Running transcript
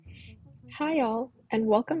Hi, all, and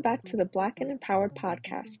welcome back to the Black and Empowered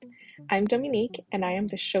podcast. I'm Dominique, and I am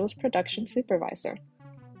the show's production supervisor.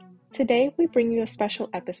 Today, we bring you a special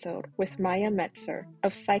episode with Maya Metzer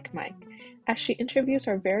of Psych Mike as she interviews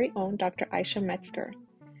our very own Dr. Aisha Metzger.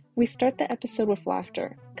 We start the episode with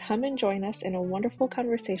laughter. Come and join us in a wonderful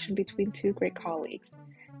conversation between two great colleagues.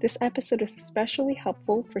 This episode is especially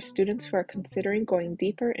helpful for students who are considering going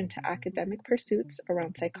deeper into academic pursuits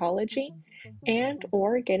around psychology and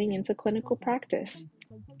or getting into clinical practice.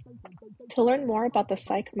 To learn more about the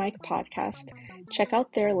Psych Mike podcast, check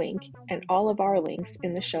out their link and all of our links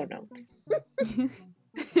in the show notes.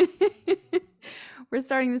 We're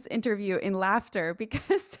starting this interview in laughter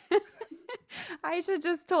because Aisha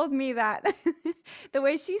just told me that the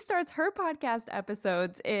way she starts her podcast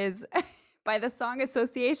episodes is by the Song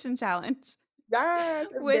Association Challenge. Yes,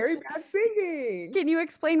 it's very bad singing. Can you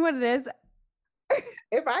explain what it is?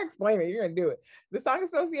 If I explain it, you're going to do it. The Song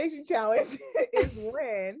Association Challenge is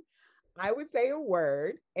when I would say a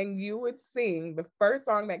word and you would sing the first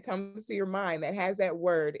song that comes to your mind that has that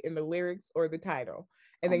word in the lyrics or the title.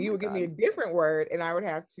 And then you would give me a different word and I would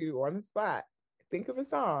have to, on the spot, think of a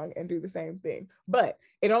song and do the same thing. But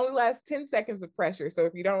it only lasts 10 seconds of pressure. So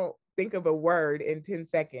if you don't think of a word in 10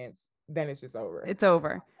 seconds, then it's just over. It's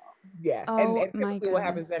over. Yeah. Oh, and typically what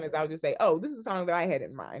happens then is I'll just say, oh, this is a song that I had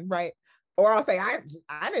in mind, right? Or I'll say,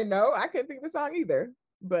 I didn't know. I couldn't think of the song either.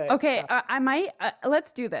 But okay, I might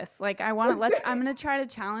let's do this. Like I'm going to try to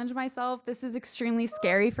challenge myself. This is extremely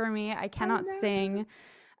scary for me. I cannot sing.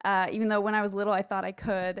 Even though when I was little I thought I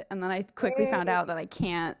could, and then I quickly found out that I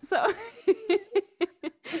can't. So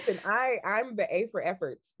listen, I'm the A for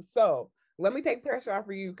efforts. So let me take pressure off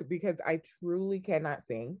for you because I truly cannot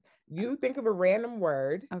sing. You think of a random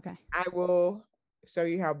word. Okay. I will show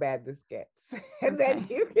you how bad this gets. And then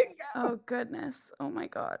you can go. Oh goodness. Oh my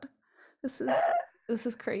God. This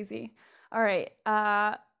is crazy. All right.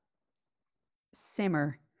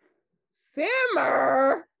 Simmer.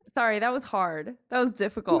 Simmer. Sorry, that was hard. That was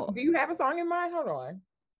difficult. Do you have a song in mind? Hold on.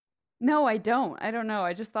 No, I don't. I don't know.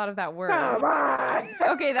 I just thought of that word. Come on.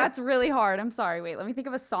 Okay, that's really hard. I'm sorry. Wait, let me think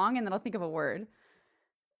of a song and then I'll think of a word.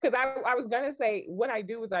 Because I was gonna say what I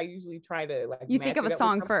do is I usually try to like. You think of a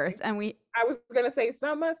song first, and I was gonna say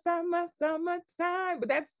summer, summertime, but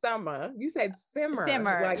that's summer. You said simmer.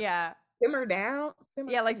 Simmer, like, yeah. Simmer down.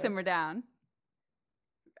 Simmer, yeah, like simmer down.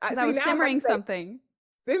 Because I was simmering something.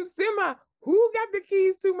 Simmer. Who got the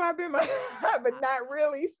keys to my bimmer? But not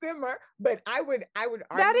really simmer. But I would argue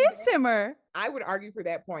that is simmer. I would argue for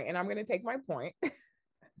that point, and I'm gonna take my point.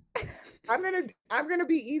 I'm gonna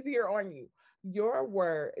be easier on you. Your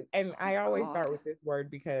word, and I always start with this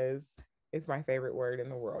word because it's my favorite word in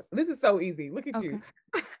the world. This is so easy. Look at you.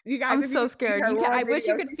 You guys, I'm so scared. I wish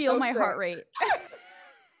you could feel my heart rate.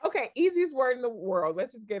 Okay, easiest word in the world.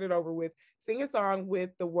 Let's just get it over with. Sing a song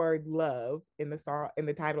with the word love in the song, in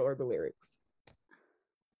the title or the lyrics.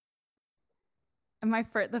 And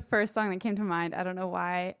the first song that came to mind, I don't know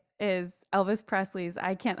why, is Elvis Presley's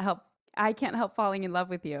I Can't Help Falling in Love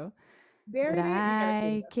with You. There it is.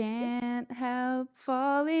 I can't help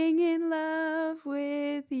falling in love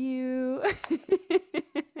with you.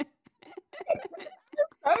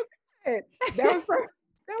 So good.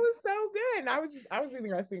 That was so good. And I was either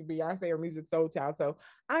gonna sing Beyonce or Music Soul Child. So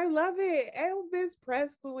I love it. Elvis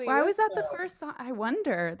Presley. Why was that the first song? I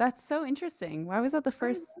wonder. That's so interesting. Why was that the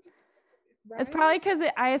first? Right? It's probably because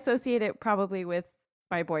I associate it probably with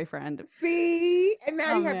my boyfriend. See, and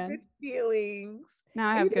now you have good feelings. Now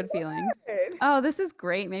I have good feelings. Good. Oh, this is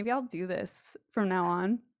great. Maybe I'll do this from now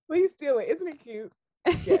on. Please do it. Isn't it cute?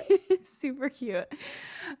 Yes. Super cute.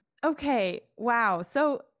 Okay. Wow.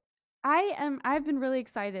 So I've been really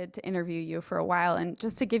excited to interview you for a while, and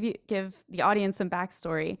just to give the audience some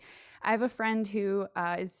backstory, I have a friend who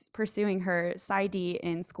is pursuing her PsyD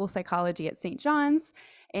in school psychology at St. John's,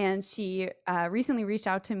 and she recently reached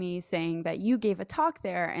out to me saying that you gave a talk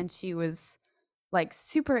there, and she was like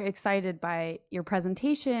super excited by your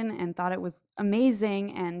presentation and thought it was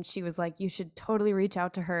amazing, and she was like, you should totally reach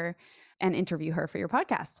out to her and interview her for your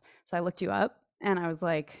podcast. So I looked you up, and I was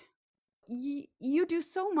like, you do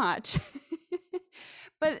so much.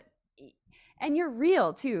 And you're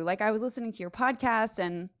real too. Like I was listening to your podcast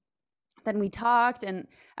and then we talked, and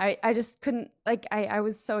I just couldn't, like, I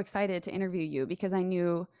was so excited to interview you because I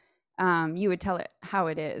knew you would tell it how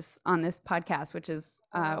it is on this podcast, which is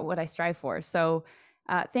what I strive for. So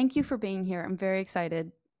thank you for being here. I'm very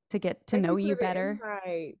excited to get to know you better.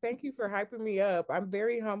 Right. Thank you for hyping me up. I'm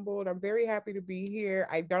very humbled. I'm very happy to be here.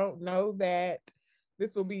 I don't know that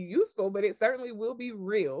this will be useful, but it certainly will be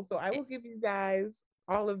real. So I will give you guys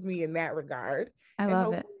all of me in that regard. I And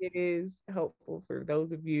love it. hopefully it is helpful for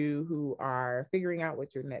those of you who are figuring out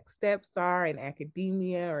what your next steps are in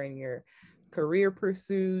academia or in your career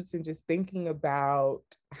pursuits, and just thinking about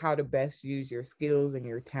how to best use your skills and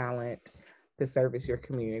your talent to service your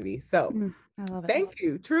community. So I love it. thank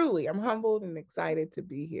you. Truly, I'm humbled and excited to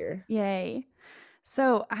be here. Yay.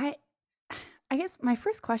 So I guess my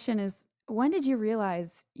first question is, when did you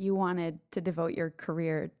realize you wanted to devote your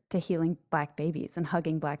career to healing Black babies and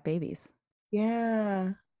hugging Black babies?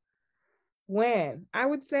 Yeah. When I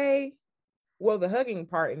would say, well, the hugging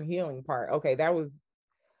part and healing part, okay, that was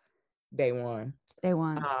day one. Day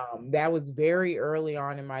one. That was very early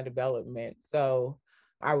on in my development. So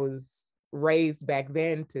I was raised back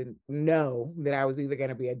then to know that I was either going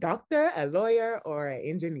to be a doctor, a lawyer, or an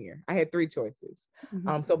engineer. I had three choices.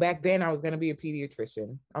 So back then I was going to be a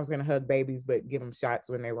pediatrician. I was going to hug babies, but give them shots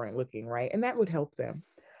when they weren't looking right. And that would help them.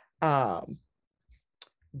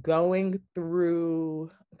 Going through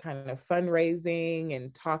kind of fundraising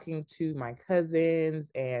and talking to my cousins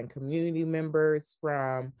and community members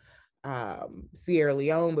from Sierra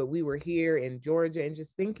Leone, but we were here in Georgia, and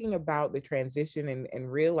just thinking about the transition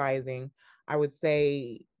and realizing, I would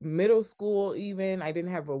say middle school, even, I didn't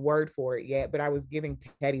have a word for it yet, but I was giving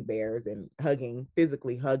teddy bears and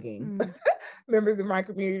physically hugging members of my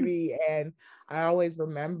community. And I always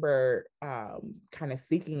remember kind of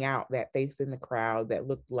seeking out that face in the crowd that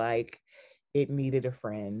looked like it needed a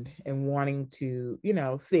friend, and wanting to,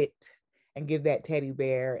 sit and give that teddy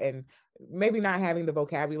bear, and maybe not having the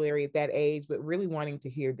vocabulary at that age, but really wanting to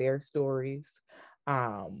hear their stories.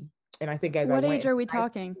 And I think as what age are we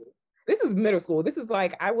talking? This is middle school. This is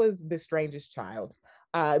like, I was the strangest child.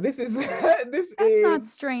 That's not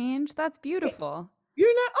strange. That's beautiful.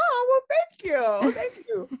 You're not, oh, well, thank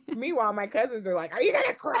you. Meanwhile, my cousins are like, are you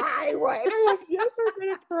gonna cry? What? And I'm like, yes, I'm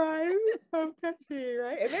gonna cry. This is so touchy,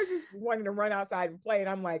 right? And they're just wanting to run outside and play. And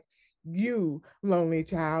I'm like, you lonely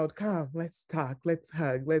child, come, let's talk, let's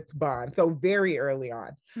hug, let's bond. So very early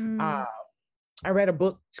on, I read a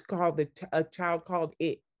book called A Child Called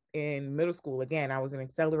It in middle school. Again, I was an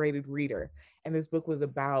accelerated reader, and this book was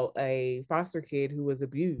about a foster kid who was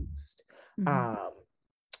abused.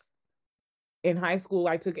 In high school,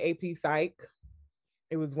 I took AP Psych.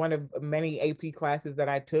 It was one of many AP classes that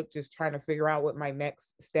I took, just trying to figure out what my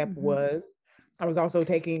next step was. I was also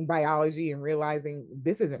taking biology and realizing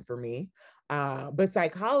this isn't for me. But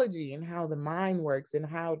psychology and how the mind works and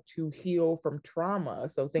how to heal from trauma.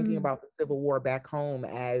 So thinking about the Civil War back home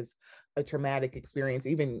as a traumatic experience,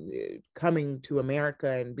 even coming to America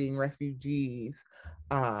and being refugees,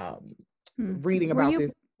 reading about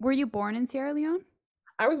this. Were you born in Sierra Leone?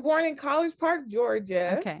 I was born in College Park,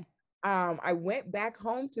 Georgia. Okay. I went back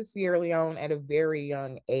home to Sierra Leone at a very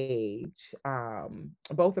young age.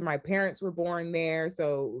 Both of my parents were born there,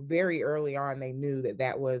 so very early on, they knew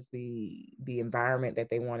that was the environment that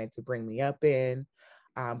they wanted to bring me up in.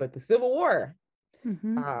 But the Civil War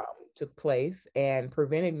took place and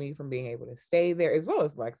prevented me from being able to stay there, as well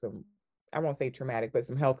as like some, I won't say traumatic, but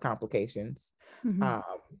some health complications.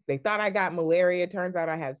 They thought I got malaria. Turns out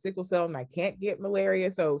I have sickle cell and I can't get malaria.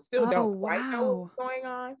 So still don't quite know what's going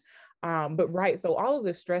on. But right, so all of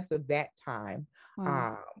the stress of that time,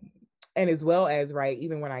 and as well as, right,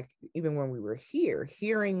 even when we were here,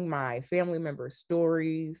 hearing my family members'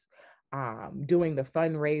 stories, doing the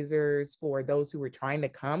fundraisers for those who were trying to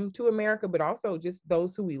come to America, but also just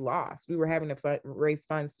those who we lost. We were having to raise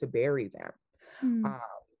funds to bury them.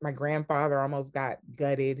 My grandfather almost got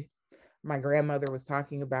gutted. My grandmother was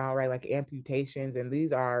talking about, right, like amputations, and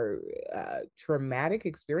these are traumatic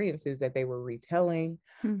experiences that they were retelling.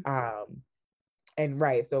 And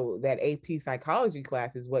right, so that AP psychology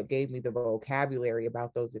class is what gave me the vocabulary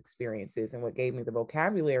about those experiences, and what gave me the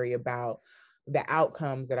vocabulary about the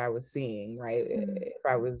outcomes that I was seeing, right? If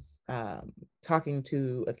I was talking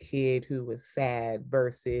to a kid who was sad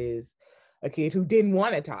versus a kid who didn't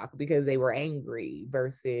want to talk because they were angry,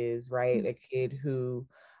 versus, right, a kid who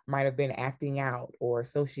might have been acting out or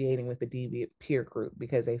associating with a deviant peer group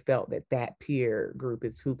because they felt that peer group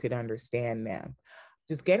is who could understand them.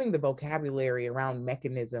 Just getting the vocabulary around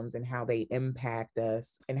mechanisms and how they impact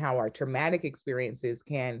us, and how our traumatic experiences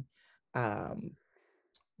can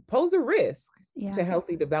pose a risk to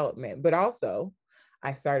healthy development. But also,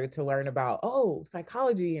 I started to learn about,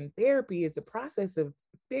 psychology and therapy is a process of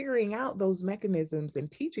figuring out those mechanisms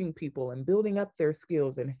and teaching people and building up their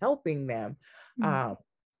skills and helping them.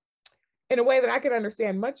 in a way that I could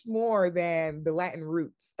understand much more than the Latin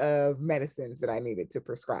roots of medicines that I needed to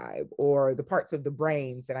prescribe or the parts of the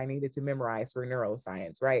brains that I needed to memorize for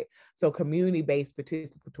neuroscience, right? So community-based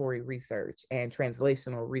participatory research and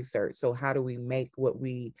translational research. So how do we make what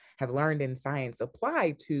we have learned in science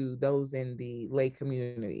apply to those in the lay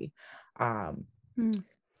community?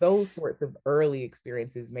 Those sorts of early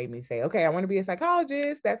experiences made me say, okay, I want to be a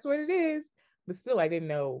psychologist. That's what it is. But still, I didn't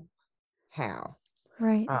know how.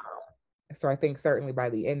 Right. So I think certainly by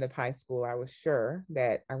the end of high school, I was sure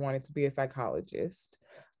that I wanted to be a psychologist.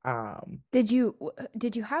 Did you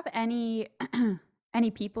have any any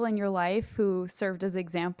people in your life who served as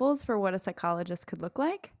examples for what a psychologist could look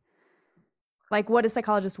like? Like what a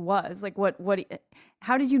psychologist was? Like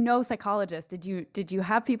how did you know psychologists? Did you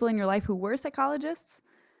have people in your life who were psychologists?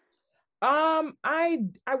 I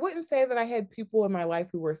wouldn't say that I had people in my life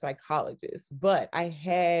who were psychologists, but I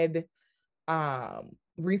had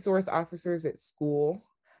resource officers at school.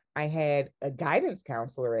 I had a guidance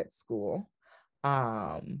counselor at school.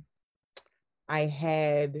 I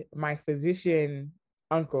had my physician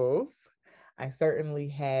uncles. I certainly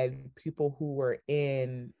had people who were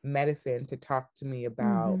in medicine to talk to me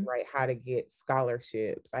about right how to get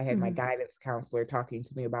scholarships. I had my guidance counselor talking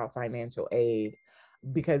to me about financial aid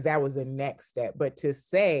because that was the next step. But to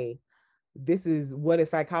say, this is what a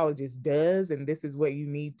psychologist does and this is what you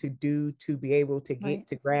need to do to be able to get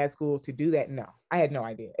to grad school to do that, no, I had no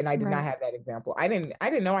idea. And I did not have that example. I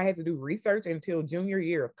didn't know I had to do research until junior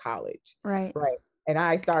year of college. Right. And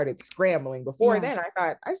I started scrambling. Before then, I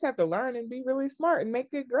thought I just have to learn and be really smart and make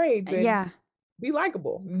good grades and be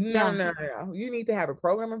likable. No. You need to have a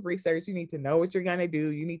program of research. You need to know what you're going to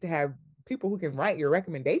do. You need to have people who can write your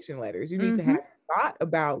recommendation letters. You need to have thought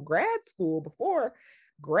about grad school before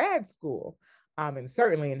grad school. And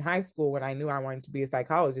certainly in high school, when I knew I wanted to be a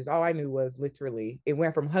psychologist, all I knew was literally, it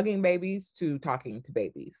went from hugging babies to talking to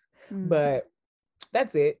babies. But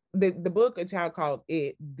that's it. The book, A Child Called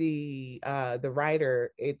It, the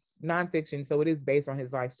writer, it's nonfiction, so it is based on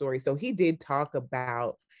his life story. So he did talk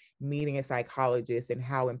about meeting a psychologist and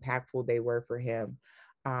how impactful they were for him.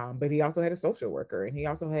 But he also had a social worker, and he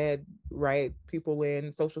also had people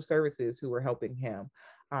in social services who were helping him.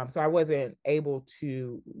 So I wasn't able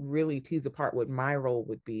to really tease apart what my role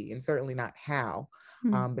would be, and certainly not how,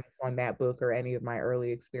 based on that book or any of my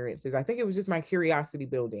early experiences. I think it was just my curiosity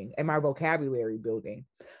building and my vocabulary building.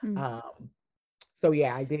 So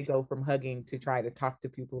yeah, I did go from hugging to try to talk to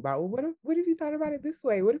people about, well, what if you thought about it this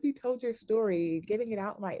way? What if you told your story? Getting it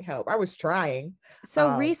out might help. I was trying.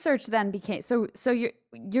 So research then became, so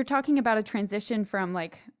you're talking about a transition from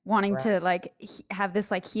like wanting to like have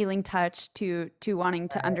this like healing touch to wanting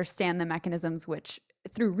to understand the mechanisms, which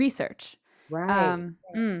through research.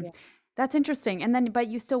 That's interesting. And then, but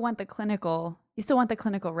you still want the clinical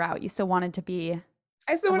route. You still wanted to be,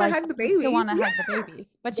 I still want to hug the babies. You still want to hug the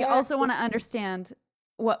babies, but you also want to understand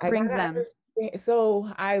what brings them. So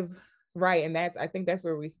and I think that's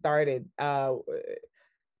where we started.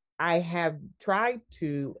 I have tried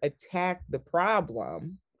to attack the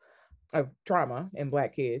problem of trauma in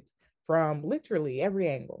Black kids from literally every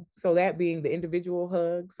angle. So that being the individual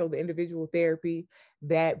hug, so the individual therapy,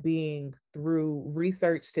 that being through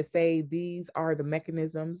research to say these are the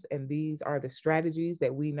mechanisms and these are the strategies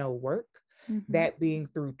that we know work. That being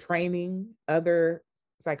through training other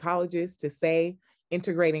psychologists to say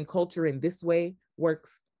integrating culture in this way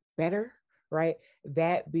works better, right?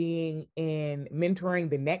 That being in mentoring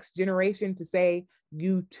the next generation to say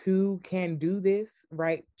you too can do this,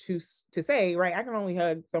 right? To say, right, I can only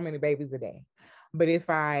hug so many babies a day. But if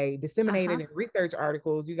I disseminate it in research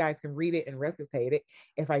articles, you guys can read it and replicate it.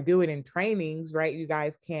 If I do it in trainings, right, you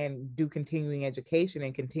guys can do continuing education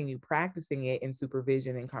and continue practicing it in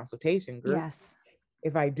supervision and consultation groups. Yes.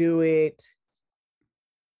 If I do it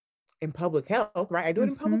in public health, right, I do it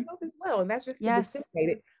in public health as well. And that's just to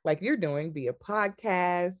disseminate it like you're doing via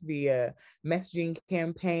podcasts, via messaging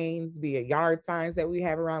campaigns, via yard signs that we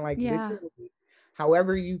have around, like literally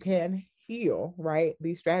however you can heal, right?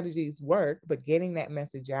 These strategies work, but getting that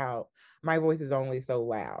message out, my voice is only so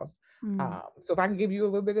loud. So if I can give you a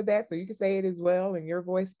little bit of that so you can say it as well and your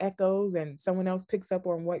voice echoes and someone else picks up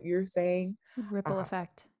on what you're saying. Ripple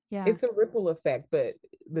effect. Yeah. It's a ripple effect, but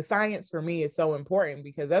the science for me is so important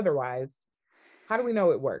because otherwise, how do we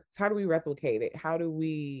know it works? How do we replicate it? How do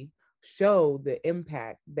we show the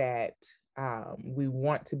impact that we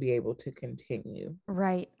want to be able to continue?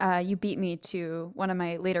 Right. You beat me to one of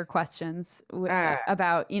my later questions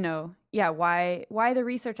about, why the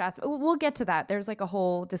research aspect. We'll get to that. There's like a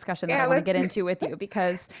whole discussion that I want to get into with you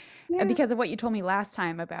because of what you told me last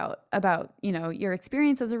time about your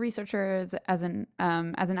experience as a researcher, as an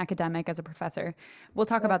academic, as a professor. We'll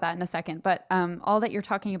talk about that in a second. But all that you're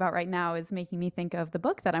talking about right now is making me think of the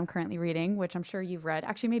book that I'm currently reading, which I'm sure you've read.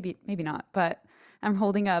 Actually, maybe not, but I'm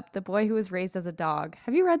holding up The Boy Who Was Raised as a Dog.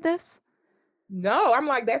 Have you read this? No, I'm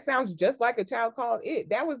like, that sounds just like A Child Called It.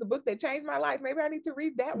 That was the book that changed my life. Maybe I need to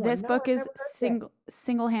read that one. This book is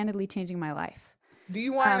single-handedly changing my life. Do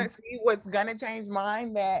you want to see what's gonna change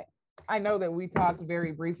mine? That I know that we talked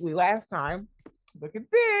very briefly last time. Look at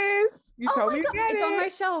this. You told me to get it's on my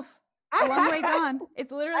shelf. A Long Way Gone.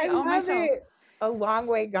 It's literally on my shelf. A Long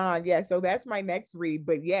Way Gone. Yeah, so that's my next read.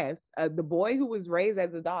 But yes, The Boy Who Was Raised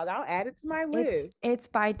as a Dog. I'll add it to my list. It's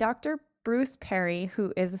by Dr. Bruce Perry,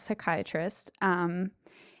 who is a psychiatrist. And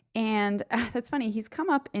that's funny. He's come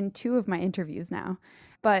up in 2 of my interviews now,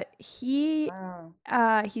 but he's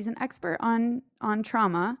an expert on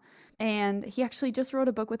trauma. And he actually just wrote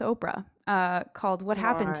a book with Oprah called What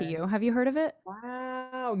Happened to You. Have you heard of it?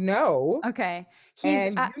 Wow, no. Okay.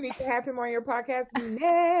 You need to have him on your podcast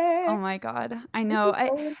next. Oh my God. I know.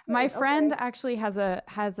 My friend actually has a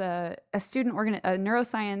student a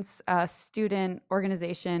neuroscience student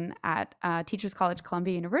organization at Teachers College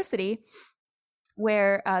Columbia University,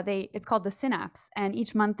 where it's called the Synapse. And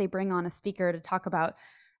each month they bring on a speaker to talk about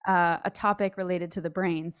a topic related to the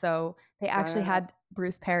brain. So they actually had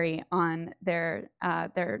Bruce Perry on their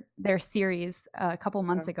series a couple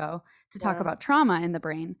months ago to talk about trauma in the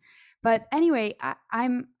brain. But anyway,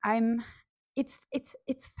 it's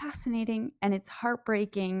fascinating and it's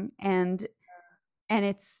heartbreaking and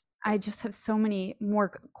I just have so many more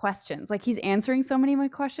questions. Like, he's answering so many more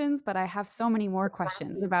questions, but I have so many more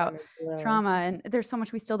questions about trauma, and there's so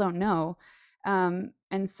much we still don't know.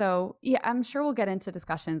 And so, I'm sure we'll get into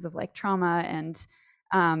discussions of like trauma and,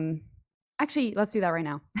 actually, let's do that right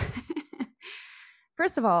now.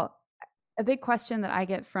 First of all, a big question that I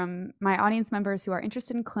get from my audience members who are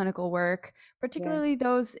interested in clinical work, particularly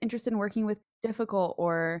those interested in working with difficult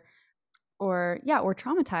or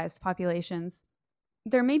traumatized populations,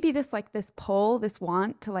 there may be this pull, this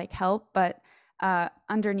want to like help, but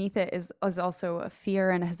underneath it is also a fear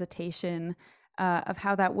and a hesitation of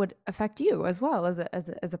how that would affect you as well as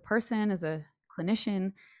a person, as a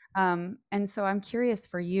clinician. And so I'm curious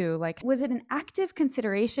for you, like, was it an active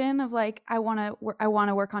consideration of like, I want to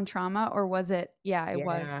work on trauma, or was it? It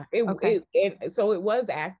was. So it was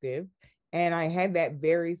active. And I had that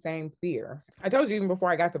very same fear. I told you even before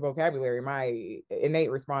I got the vocabulary, my innate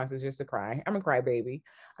response is just to cry. I'm a crybaby.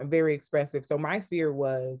 I'm very expressive. So my fear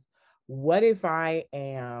was, what if I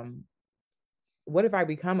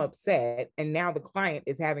become upset and now the client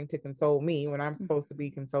is having to console me when I'm supposed to be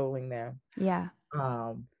consoling them? Yeah.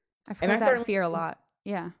 I've heard that fear a lot.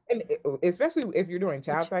 Yeah. And especially if you're doing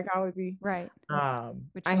child psychology. Right. I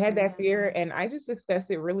had that fear, and I just discussed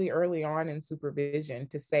it really early on in supervision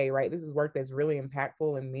to say, right, this is work that's really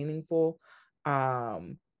impactful and meaningful,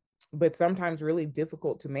 but sometimes really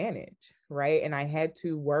difficult to manage, right? And I had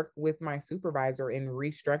to work with my supervisor in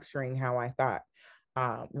restructuring how I thought,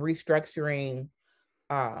 restructuring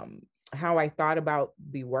how I thought about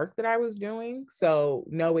the work that I was doing. So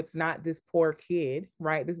no, it's not this poor kid,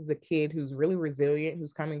 right? This is a kid who's really resilient,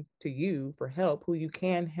 who's coming to you for help, who you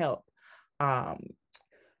can help.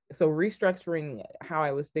 So restructuring how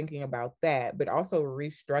I was thinking about that, but also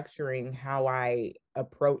restructuring how I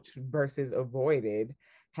approached versus avoided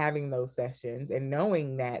having those sessions, and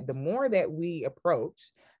knowing that the more that we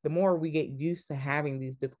approach, the more we get used to having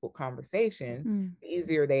these difficult conversations, the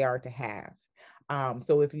easier they are to have.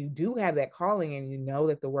 So if you do have that calling and you know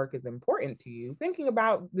that the work is important to you, thinking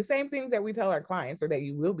about the same things that we tell our clients, or that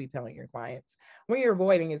you will be telling your clients, when you're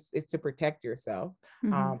avoiding, it's to protect yourself.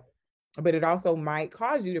 But it also might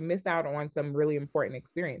cause you to miss out on some really important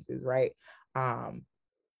experiences, right?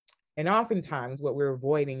 And oftentimes what we're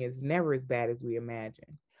avoiding is never as bad as we imagine.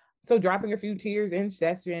 So dropping a few tears in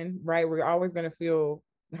session, right? We're always going to feel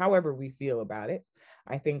however we feel about it.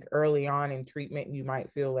 I think early on in treatment, you might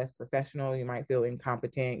feel less professional, you might feel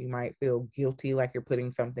incompetent, you might feel guilty, like you're putting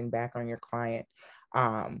something back on your client.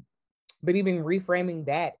 But even reframing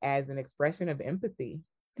that as an expression of empathy,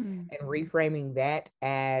 and reframing that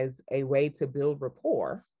as a way to build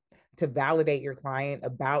rapport, to validate your client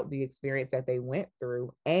about the experience that they went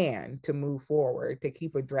through, and to move forward, to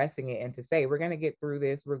keep addressing it, and to say, we're going to get through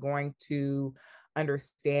this. We're going to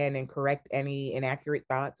understand and correct any inaccurate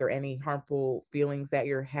thoughts or any harmful feelings that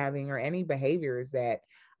you're having, or any behaviors that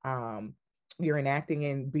you're enacting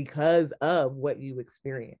in because of what you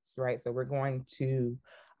experienced, right? So we're going to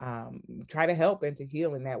try to help and to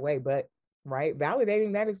heal in that way. But right,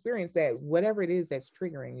 validating that experience, that whatever it is that's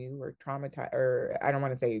triggering you or traumatize, or I don't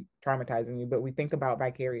want to say traumatizing you, but we think about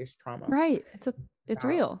vicarious trauma. Right. It's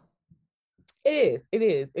real. It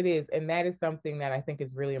is. And that is something that I think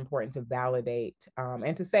is really important to validate,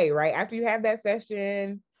 and to say, right, after you have that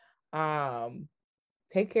session,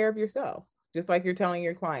 take care of yourself. Just like you're telling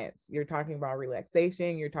your clients, you're talking about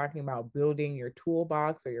relaxation, you're talking about building your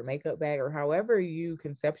toolbox or your makeup bag, or however you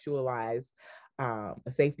conceptualize a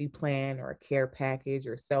safety plan or a care package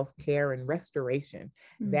or self-care and restoration.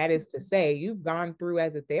 Mm-hmm. That is to say, you've gone through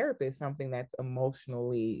as a therapist something that's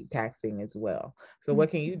emotionally taxing as well. So what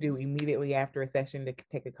can you do immediately after a session to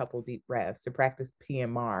take a couple deep breaths, to practice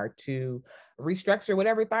PMR, to restructure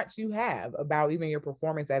whatever thoughts you have about even your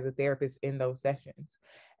performance as a therapist in those sessions?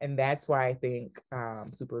 And that's why I think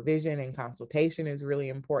supervision and consultation is really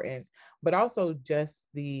important, but also just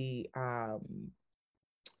the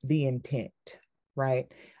intent,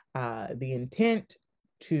 right? The intent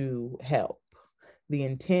to help, the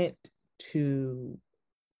intent to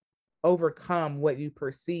overcome what you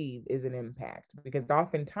perceive is an impact. Because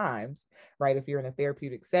oftentimes, right, if you're in a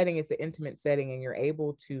therapeutic setting, it's an intimate setting, and you're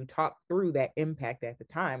able to talk through that impact at the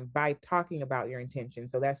time by talking about your intention.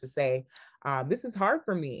 So that's to say, this is hard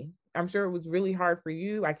for me. I'm sure it was really hard for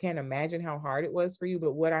you. I can't imagine how hard it was for you,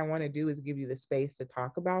 but what I want to do is give you the space to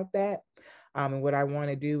talk about that. And what I want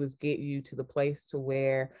to do is get you to the place to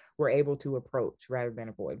where we're able to approach rather than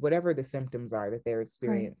avoid whatever the symptoms are that they're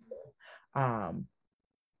experiencing. Right.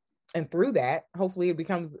 And through that, hopefully it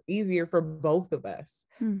becomes easier for both of us,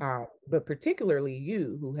 but particularly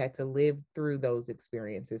you who had to live through those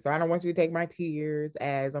experiences. So I don't want you to take my tears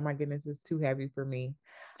as, oh my goodness, it's too heavy for me.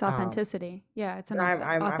 It's authenticity. Yeah, it's an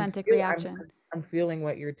authentic reaction. I'm feeling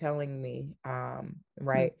what you're telling me,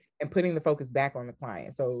 right? And putting the focus back on the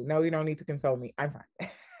client. So no, you don't need to console me. I'm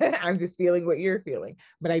fine. I'm just feeling what you're feeling.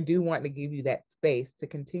 But I do want to give you that space to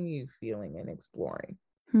continue feeling and exploring.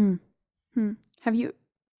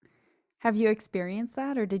 Have you experienced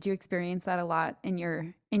that, or did you experience that a lot in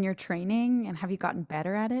your training, and have you gotten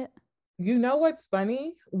better at it? You know what's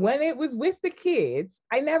funny? When it was with the kids,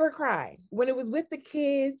 I never cried. When it was with the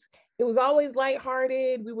kids, it was always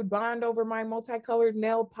lighthearted. We would bond over my multicolored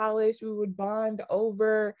nail polish. We would bond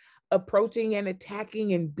over approaching and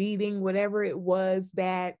attacking and beating whatever it was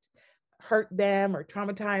that hurt them or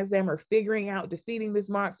traumatized them, or figuring out defeating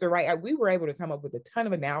this monster, right? We were able to come up with a ton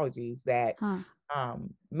of analogies that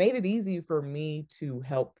made it easy for me to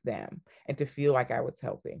help them and to feel like I was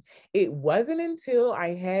helping. It wasn't until I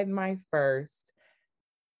had my first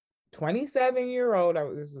 27-year-old,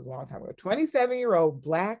 this was a long time ago, 27-year-old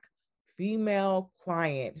Black female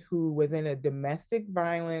client who was in a domestic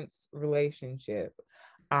violence relationship.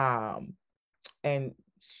 And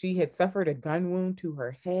she had suffered a gun wound to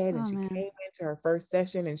her head, and she came into her first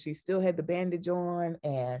session and she still had the bandage on.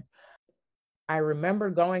 And I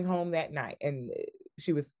remember going home that night, and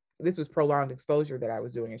this was prolonged exposure that I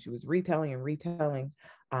was doing, and she was retelling.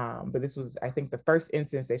 But this was, I think, the first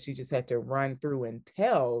instance that she just had to run through and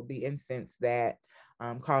tell the instance that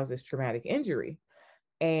caused this traumatic injury.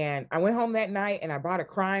 And I went home that night and I bought a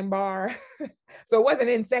crime bar. So it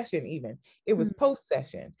wasn't in session even, it was post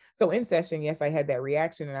session. So in session, yes, I had that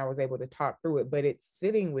reaction and I was able to talk through it, but it's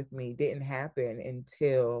sitting with me didn't happen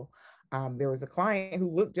until there was a client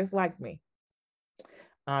who looked just like me.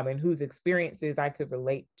 And whose experiences I could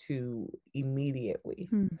relate to immediately.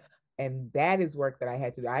 And that is work that I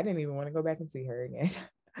had to do. I didn't even want to go back and see her again.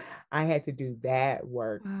 I had to do that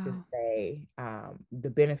work to say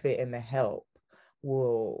the benefit and the help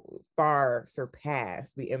will far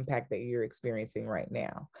surpass the impact that you're experiencing right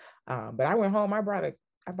now. But I went home, I bought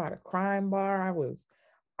a crime bar. I was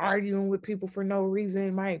arguing with people for no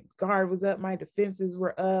reason. My guard was up, my defenses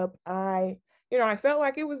were up. I felt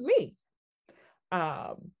like it was me.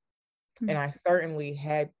 And I certainly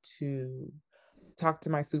had to talk to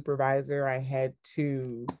my supervisor. I had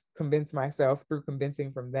to convince myself through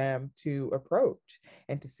convincing from them to approach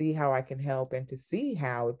and to see how I can help, and to see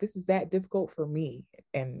how, if this is that difficult for me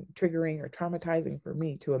and triggering or traumatizing for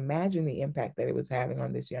me, to imagine the impact that it was having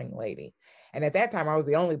on this young lady. And at that time, I was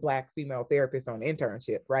the only Black female therapist on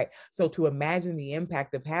internship, right? So to imagine the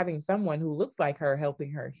impact of having someone who looks like her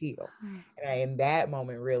helping her heal. And I, in that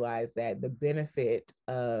moment, realized that the benefit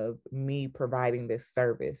of me providing this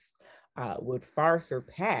service would far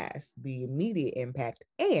surpass the immediate impact,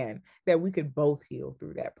 and that we could both heal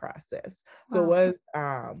through that process. So it was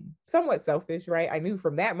somewhat selfish, right? I knew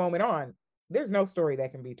from that moment on, there's no story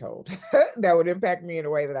that can be told that would impact me in a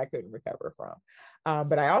way that I couldn't recover from.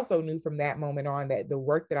 But I also knew from that moment on that the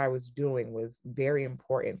work that I was doing was very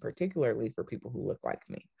important, particularly for people who look like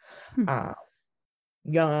me.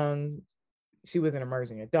 Young, she was an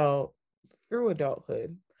emerging adult through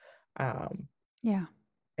adulthood. Yeah.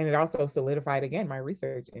 And it also solidified, again, my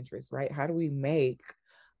research interest, right? How do we make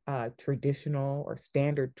traditional or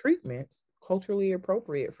standard treatments culturally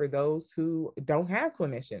appropriate for those who don't have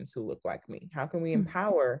clinicians who look like me? How can we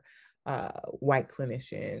empower white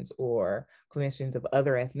clinicians or clinicians of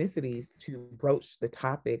other ethnicities to broach the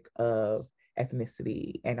topic of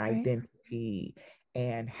ethnicity and identity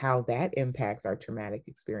and how that impacts our traumatic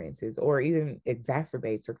experiences or even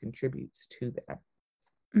exacerbates or contributes to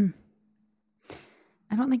them?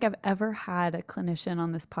 I don't think I've ever had a clinician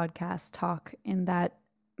on this podcast talk in that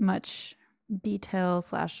much detail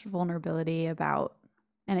 / vulnerability about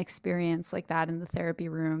an experience like that in the therapy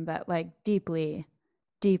room that like deeply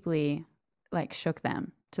like shook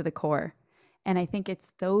them to the core. And I think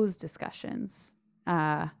it's those discussions.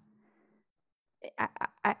 I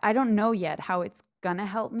don't know yet how it's gonna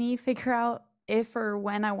help me figure out if or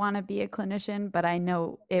when I want to be a clinician, but I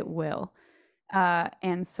know it will.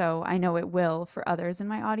 And so I know it will for others in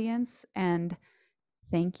my audience. And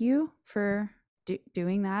thank you for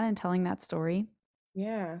doing that and telling that story.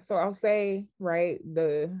 Yeah. So I'll say, right,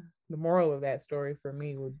 the moral of that story for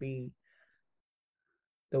me would be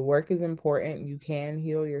the work is important. You can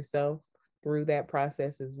heal yourself through that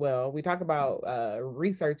process as well. We talk about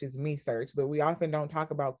research is me search, but we often don't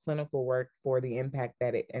talk about clinical work for the impact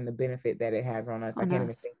that it and the benefit that it has on us. I can't even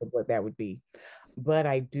think of what that would be. But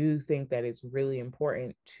I do think that it's really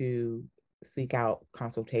important to seek out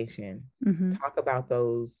consultation, talk about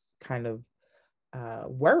those kind of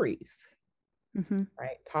worries,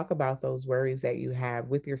 right? Talk about those worries that you have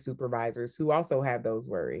with your supervisors who also have those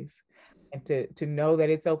worries, and to know that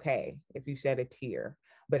it's okay if you shed a tear,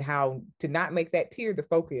 but how to not make that tear the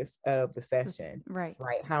focus of the session, right?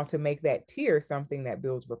 How to make that tear something that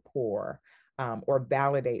builds rapport or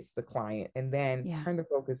validates the client, and then turn the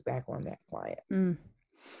focus back on that client.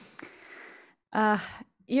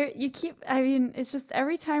 You keep, I mean, it's just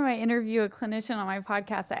every time I interview a clinician on my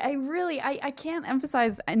podcast, I can't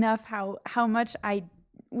emphasize enough how much I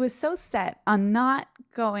was so set on not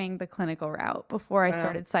going the clinical route before I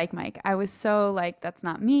started PsychMic. I was so like, that's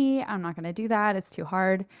not me. I'm not going to do that. It's too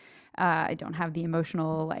hard. I don't have the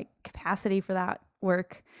emotional like capacity for that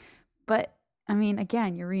work. But I mean,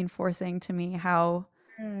 again, you're reinforcing to me how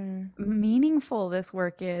meaningful this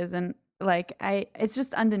work is. And like, it's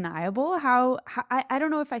just undeniable how I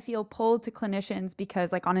don't know if I feel pulled to clinicians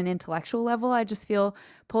because like on an intellectual level, I just feel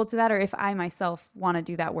pulled to that. Or if I myself want to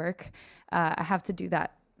do that work, I have to do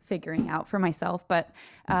that figuring out for myself. But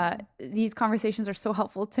these conversations are so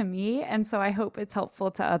helpful to me. And so I hope it's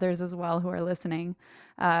helpful to others as well who are listening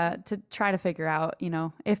to try to figure out, you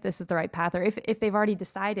know, if this is the right path or if they've already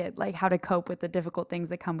decided like how to cope with the difficult things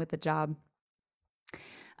that come with the job.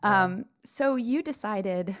 So you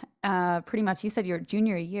decided pretty much, you said your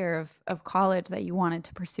junior year of college that you wanted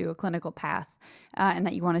to pursue a clinical path and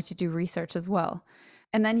that you wanted to do research as well.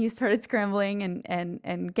 And then you started scrambling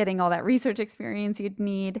and getting all that research experience you'd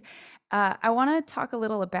need. I want to talk a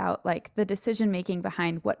little about like the decision-making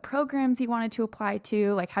behind what programs you wanted to apply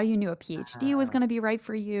to, like how you knew a PhD was going to be right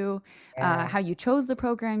for you, how you chose the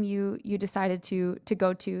program you decided to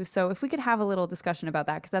go to. So if we could have a little discussion about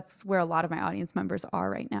that, because that's where a lot of my audience members are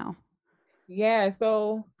right now. Yeah,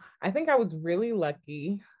 so I think I was really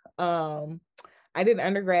lucky. I did an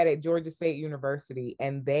undergrad at Georgia State University,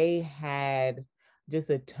 and they had just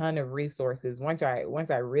a ton of resources. Once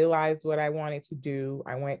I realized what I wanted to do,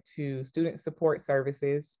 I went to student support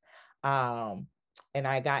services, and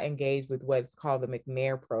I got engaged with what's called the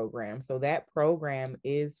McNair program. So that program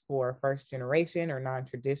is for first generation or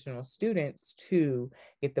non-traditional students to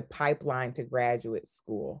get the pipeline to graduate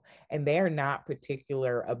school. And they're not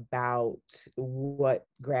particular about what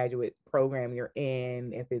graduate program you're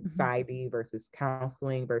in, if it's PsyD versus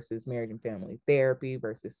counseling versus marriage and family therapy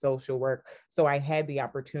versus social work. So I had the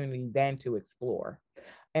opportunity then to explore.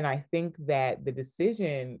 And I think that the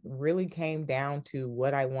decision really came down to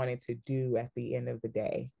what I wanted to do at the end of the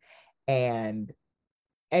day. And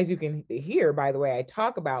as you can hear, by the way, I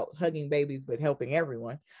talk about hugging babies, but helping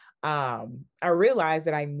everyone. I realized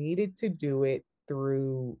that I needed to do it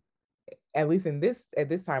through, at least at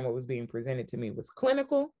this time, what was being presented to me was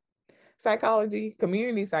clinical psychology,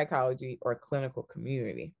 community psychology, or clinical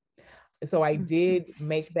community. So I did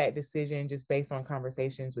make that decision just based on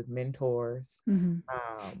conversations with mentors.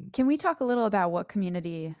 Can we talk a little about what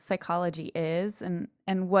community psychology is and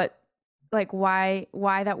what like why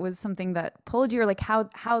that was something that pulled you, or like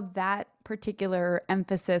how that particular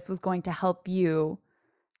emphasis was going to help you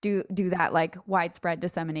do that like widespread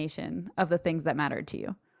dissemination of the things that mattered to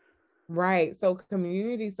you. Right. So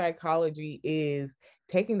community psychology is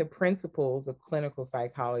taking the principles of clinical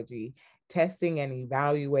psychology, testing and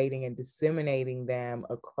evaluating and disseminating them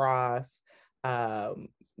across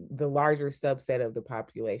the larger subset of the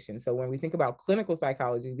population. So when we think about clinical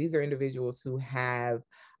psychology, these are individuals who have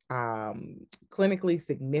clinically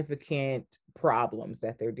significant problems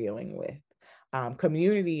that they're dealing with.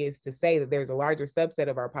 Community is to say that there's a larger subset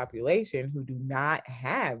of our population who do not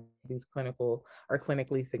have these clinical or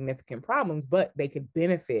clinically significant problems, but they could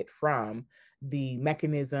benefit from the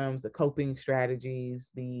mechanisms, the coping strategies,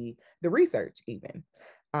 the research even.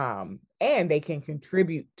 And they can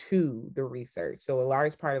contribute to the research. So a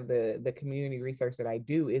large part of the community research that I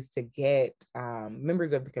do is to get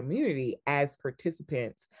members of the community as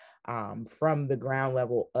participants from the ground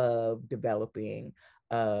level of developing,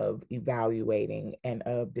 of evaluating, and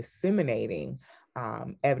of disseminating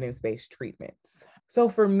evidence-based treatments. So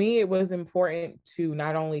for me, it was important to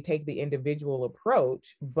not only take the individual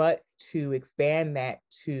approach, but to expand that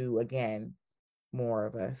to, again, more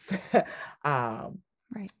of us.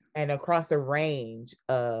 Right. And across a range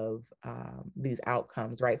of these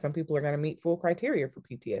outcomes, right? Some people are going to meet full criteria for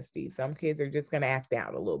PTSD. Some kids are just going to act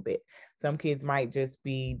out a little bit. Some kids might just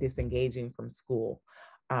be disengaging from school.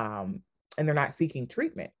 And they're not seeking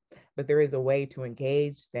treatment, but there is a way to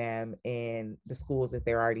engage them in the schools that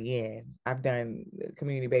they're already in. I've done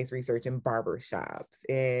community-based research in barbershops,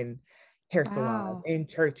 in hair salons, in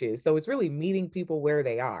churches. So it's really meeting people where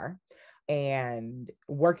they are and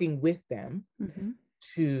working with them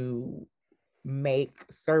to make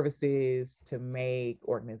services, to make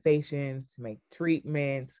organizations, to make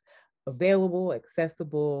treatments available,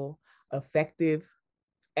 accessible, effective,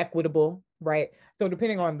 equitable, right? So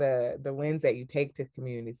depending on the lens that you take to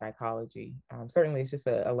community psychology, certainly it's just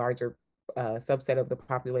a larger subset of the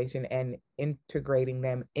population, and integrating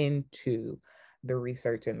them into the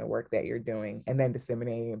research and the work that you're doing, and then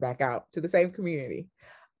disseminating it back out to the same community.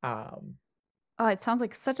 Oh, it sounds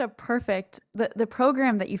like such a perfect, the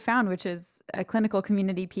program that you found, which is a clinical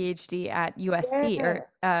community PhD at USC or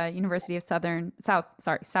University of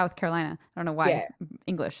South Carolina. I don't know why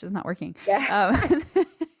English is not working.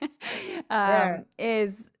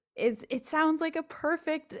 Is it sounds like a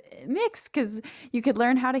perfect mix, because you could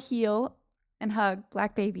learn how to heal and hug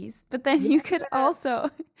Black babies, but then you could also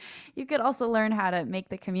learn how to make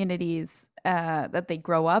the communities that they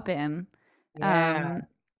grow up in,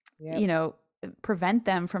 you know, prevent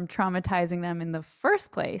them from traumatizing them in the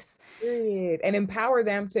first place. And empower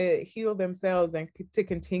them to heal themselves and to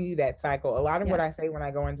continue that cycle. A lot of what I say when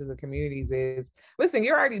I go into the communities is, listen,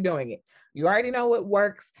 you're already doing it. You already know what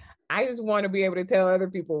works. I just want to be able to tell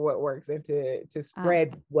other people what works, and to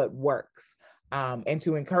spread what works, and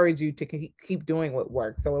to encourage you to keep doing what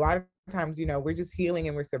works. So a lot of times, you know, we're just healing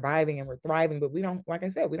and we're surviving and we're thriving, but we don't, like I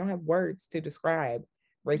said, we don't have words to describe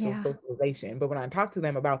racial socialization. But when I talk to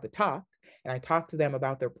them about the talk, and I talk to them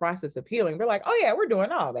about their process of healing, they're like, oh yeah, we're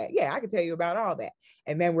doing all that. Yeah, I can tell you about all that.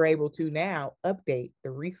 And then we're able to now update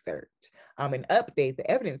the research and update the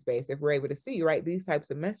evidence base. If we're able to see, right, these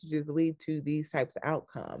types of messages lead to these types of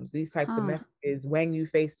outcomes. These types of messages, when you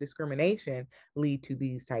face discrimination, lead to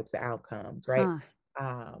these types of outcomes, right?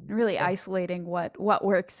 Really isolating what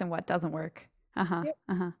works and what doesn't work. So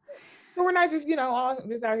we're not just, you know, all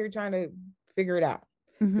just out here trying to figure it out.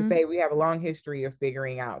 To say we have a long history of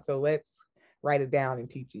figuring out. So let's write it down and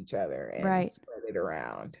teach each other and spread it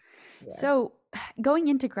around. So going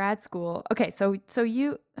into grad school, okay, so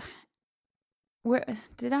you, where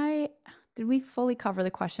did we fully cover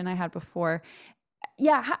the question I had before?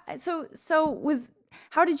 Yeah.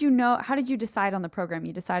 How did you decide on the program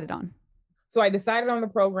you decided on? So I decided on the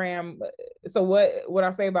program. So what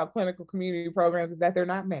I'll say about clinical community programs is that they're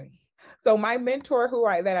not many. So my mentor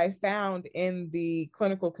that I found in the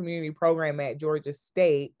clinical community program at Georgia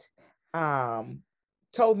State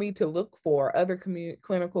told me to look for other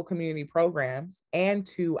clinical community programs and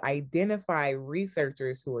to identify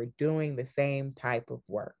researchers who are doing the same type of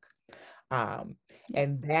work.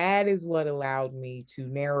 And that is what allowed me to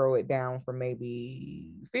narrow it down from maybe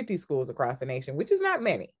 50 schools across the nation, which is not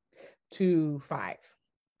many, to 5,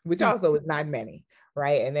 which also is not many,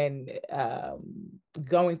 right? And then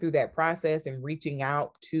going through that process and reaching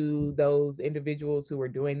out to those individuals who were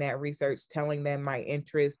doing that research, telling them my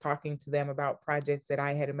interest, talking to them about projects that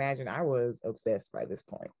I had imagined. I was obsessed by this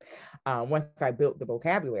point once I built the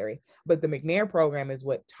vocabulary. But the McNair program is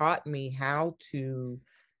what taught me how to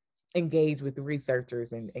engage with the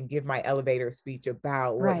researchers and give my elevator speech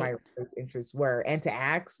about what my research interests were, and to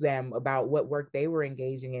ask them about what work they were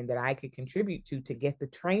engaging in that I could contribute to get the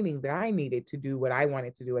training that I needed to do what I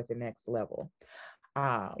wanted to do at the next level.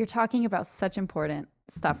 You're talking about such important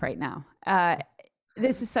stuff right now.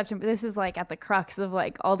 This is like at the crux of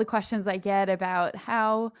like all the questions I get about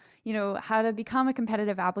how to become a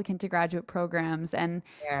competitive applicant to graduate programs, and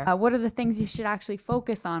what are the things you should actually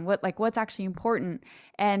focus on, what's actually important.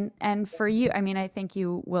 And for you, I mean, I think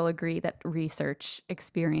you will agree that research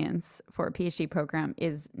experience for a PhD program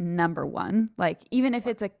is number one. Like, even if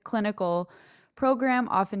it's a clinical program,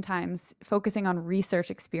 oftentimes focusing on research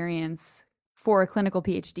experience for a clinical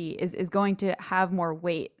PhD is going to have more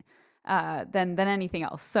weight than anything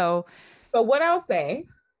else. So what I'll say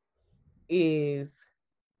is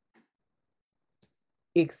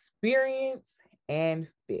experience and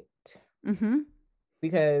fit.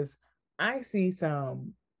 Because I see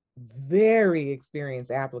some very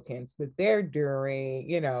experienced applicants, but they're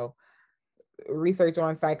doing, research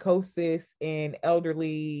on psychosis in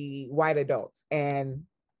elderly white adults. And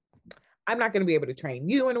I'm not going to be able to train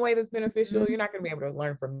you in a way that's beneficial. You're not going to be able to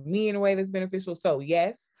learn from me in a way that's beneficial. So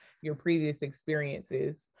yes, your previous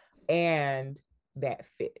experiences and that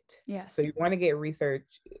fit. Yes. So you want to get research.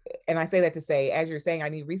 And I say that to say, as you're saying, I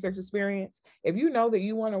need research experience. If you know that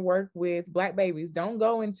you want to work with Black babies, don't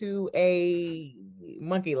go into a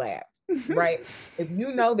monkey lab, right? If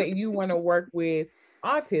you know that you want to work with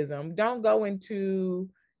autism, don't go into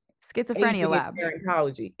schizophrenia lab.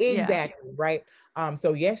 Gerontology. Exactly. Yeah. Right.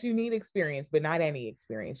 So yes, you need experience, but not any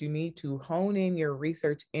experience. You need to hone in your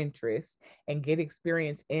research interests and get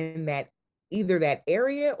experience in that, either that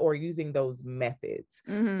area or using those methods,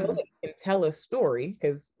 so that you can tell a story,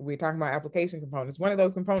 because we're talking about application components. One of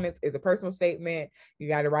those components is a personal statement. You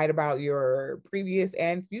got to write about your previous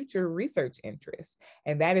and future research interests.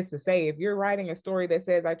 And that is to say, if you're writing a story that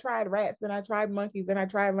says, I tried rats, then I tried monkeys, then I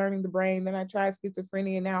tried learning the brain, then I tried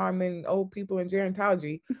schizophrenia, and now I'm in old people in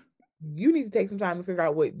gerontology, you need to take some time to figure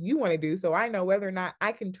out what you want to do, so I know whether or not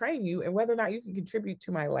I can train you and whether or not you can contribute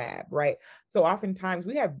to my lab, right? So oftentimes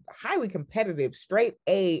we have highly competitive straight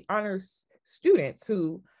A honors students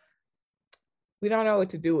who we don't know what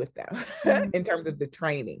to do with them in terms of the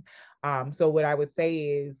training. So what I would say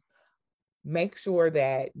is, make sure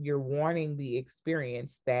that you're wanting the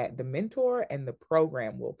experience that the mentor and the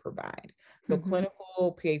program will provide. So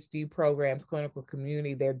clinical PhD programs, clinical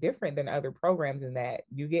community, they're different than other programs in that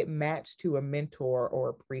you get matched to a mentor or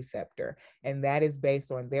a preceptor, and that is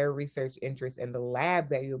based on their research interests and the lab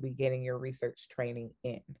that you'll be getting your research training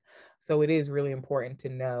in. So it is really important to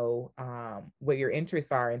know what your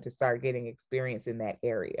interests are and to start getting experience in that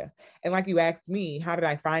area. And like you asked me, how did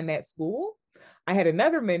I find that school? I had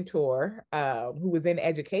another mentor who was in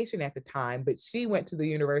education at the time, but she went to the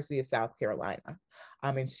University of South Carolina.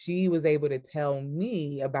 And she was able to tell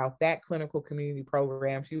me about that clinical community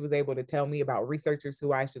program. She was able to tell me about researchers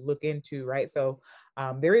who I should look into, right? So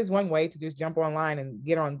there is one way to just jump online and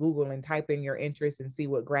get on Google and type in your interests and see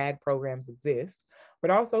what grad programs exist,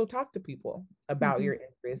 but also talk to people about your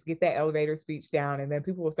interests, get that elevator speech down, and then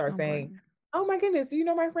people will start saying, oh my goodness, do you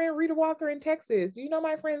know my friend Rita Walker in Texas? Do you know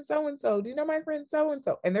my friend so-and-so? Do you know my friend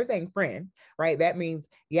so-and-so? And they're saying friend, right? That means,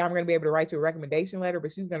 yeah, I'm going to be able to write you a recommendation letter,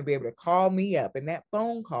 but she's going to be able to call me up. And that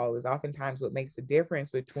phone call is oftentimes what makes the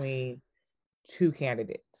difference between two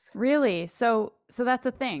candidates. Really? So that's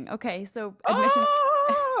the thing. Okay. So admissions.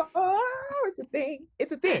 It's a thing.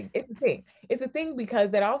 It's a thing. It's a thing. It's a thing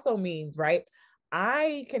because that also means, right?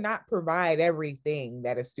 I cannot provide everything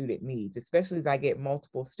that a student needs, especially as I get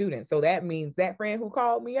multiple students. So that means that friend who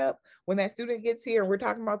called me up, when that student gets here and we're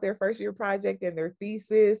talking about their first year project and their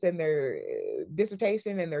thesis and their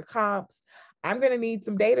dissertation and their comps, I'm going to need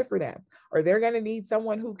some data for them, or they're going to need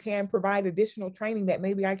someone who can provide additional training that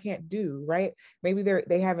maybe I can't do, right? Maybe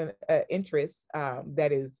they have an interest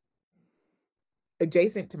that is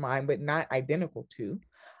adjacent to mine, but not identical to.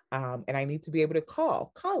 And I need to be able to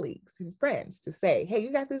call colleagues and friends to say, hey,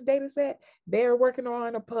 you got this data set? They're working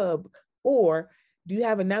on a pub. Or do you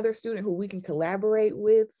have another student who we can collaborate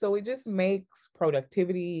with? So it just makes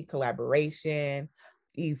productivity, collaboration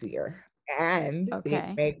easier. And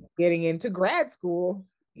it makes getting into grad school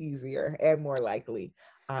easier and more likely.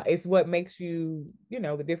 It's what makes you,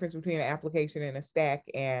 the difference between an application and a stack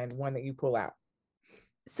and one that you pull out.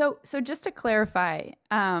 So just to clarify,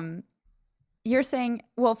 you're saying,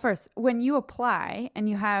 well, first, when you apply and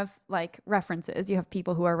you have like references, you have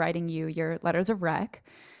people who are writing you your letters of rec,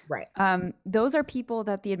 right? Those are people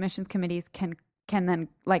that the admissions committees can then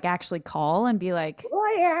like actually call and be like,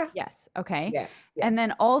 oh yeah, yes, okay, yeah. And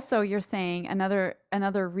then also you're saying another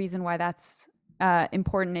reason why that's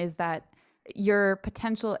important is that your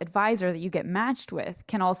potential advisor that you get matched with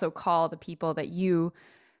can also call the people that you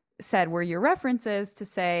said were your references to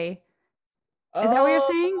say, is that what you're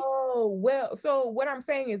saying? Oh, well, so what I'm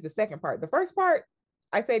saying is the second part. The first part,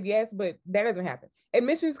 I said yes, but that doesn't happen.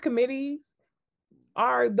 Admissions committees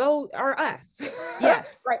are us.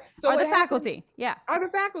 Yes. Right. So are the faculty. Yeah. Are the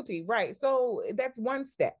faculty. Right. So that's one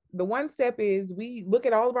step. The one step is we look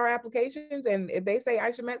at all of our applications, and if they say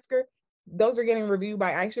Aisha Metzger, those are getting reviewed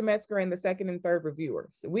by Aisha Metzger and the second and third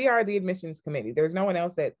reviewers. We are the admissions committee. There's no one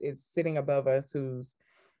else that is sitting above us who's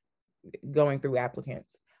going through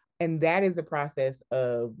applicants. And that is a process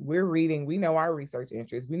of we're reading, we know our research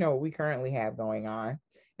interests, we know what we currently have going on,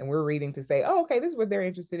 and we're reading to say, oh, okay, this is what they're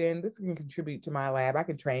interested in. This can contribute to my lab. I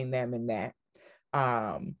can train them in that.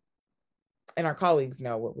 And our colleagues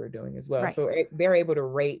know what we're doing as well. Right. So they're able to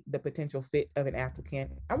rate the potential fit of an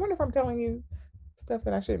applicant. I wonder if I'm telling you stuff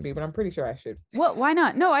that I shouldn't be, but I'm pretty sure I should. Well, why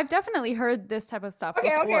not? No, I've definitely heard this type of stuff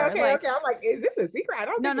before. Okay. I'm like, is this a secret? I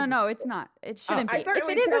don't. No, it's not. It shouldn't be. If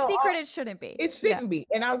it is a secret, it shouldn't be. It shouldn't be.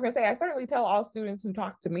 And I was gonna say, I certainly tell all students who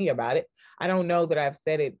talk to me about it. I don't know that I've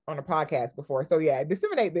said it on a podcast before. So yeah,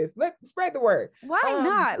 disseminate this. Let's spread the word. Why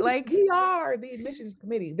not? Like, we are the admissions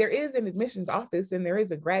committee. There is an admissions office and there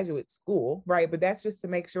is a graduate school, right? But that's just to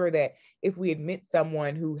make sure that if we admit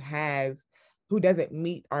someone who doesn't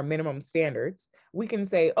meet our minimum standards, we can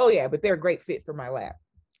say, oh yeah, but they're a great fit for my lab.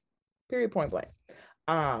 Period, point blank.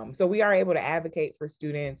 So we are able to advocate for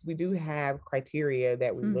students. We do have criteria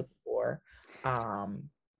that we look for.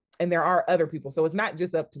 And there are other people. So it's not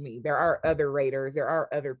just up to me. There are other raters. There are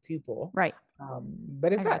other people. Right.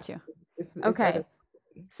 But it's got you. It's okay.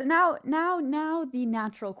 So now the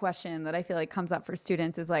natural question that I feel like comes up for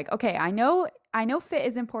students is like, okay, I know fit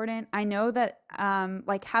is important. I know that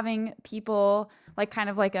like having people like kind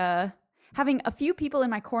of like having a few people in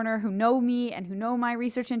my corner who know me and who know my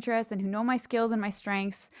research interests and who know my skills and my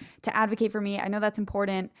strengths to advocate for me. I know that's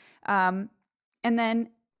important. And then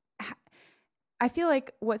I feel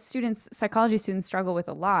like what psychology students struggle with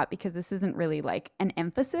a lot, because this isn't really like an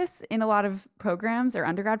emphasis in a lot of programs or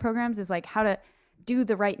undergrad programs, is like how to do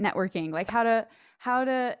the right networking, like how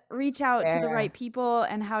to reach out to the right people,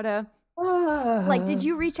 and how to like, did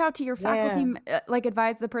you reach out to your faculty, like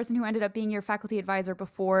advise the person who ended up being your faculty advisor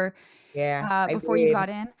before you got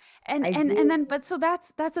in? And then, but so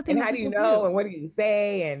that's the thing. And how do you know? And what do you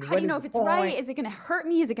say? And how do you know if it's right? Is it going to hurt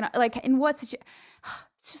me? Is it going to, like, in what situation?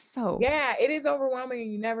 It's just so. Yeah, it is overwhelming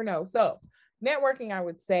and you never know. So networking, I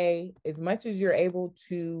would say, as much as you're able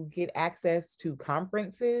to get access to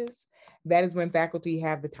conferences, that is when faculty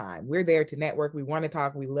have the time. We're there to network. We want to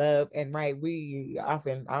talk. We love, and right, we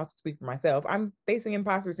often, I'll speak for myself, I'm facing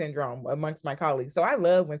imposter syndrome amongst my colleagues. So I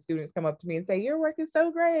love when students come up to me and say, your work is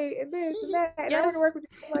so great, and this and that, and I want to work with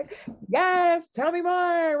you. I'm like, yes, tell me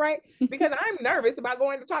more, right? Because I'm nervous about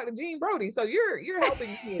going to talk to Jean Brody. So you're helping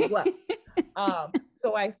me as well.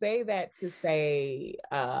 So I say that to say,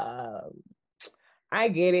 I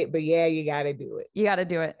get it, but yeah, you got to do it. You got to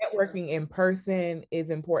do it. Networking in person is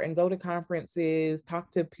important. Go to conferences, talk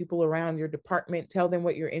to people around your department, tell them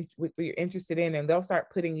what you're interested in, and they'll start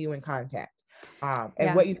putting you in contact.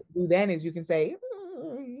 And what you can do then is you can say,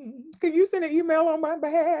 can you send an email on my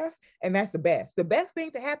behalf? And that's the best. The best thing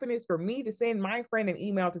to happen is for me to send my friend an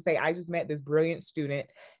email to say, I just met this brilliant student.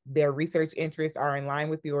 Their research interests are in line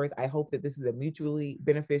with yours. I hope that this is a mutually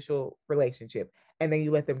beneficial relationship. And then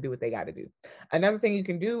you let them do what they got to do. Another thing you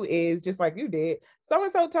can do is just like you did,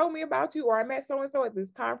 so-and-so told me about you, or I met so-and-so at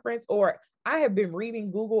this conference, or I have been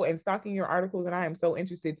reading Google and stalking your articles and I am so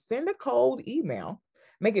interested. Send a cold email,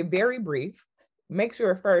 make it very brief. Make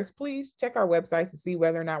sure first, please check our website to see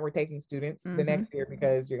whether or not we're taking students the next year,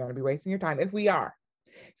 because you're going to be wasting your time. If we are,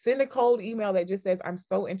 send a cold email that just says, I'm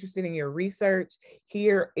so interested in your research.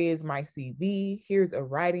 Here is my CV. Here's a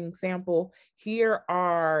writing sample. Here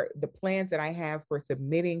are the plans that I have for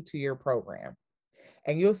submitting to your program.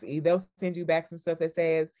 And you'll see, they'll send you back some stuff that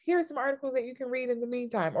says, here's some articles that you can read in the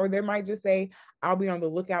meantime. Or they might just say, I'll be on the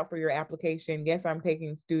lookout for your application. Yes, I'm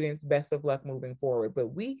taking students. Best of luck moving forward. But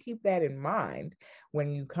we keep that in mind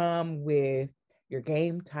when you come with your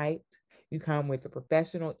game typed. You come with a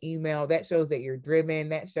professional email that shows that you're driven,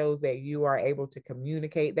 that shows that you are able to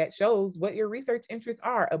communicate, that shows what your research interests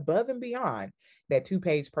are above and beyond that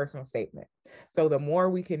 2-page personal statement. So the more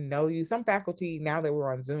we can know you, some faculty, now that we're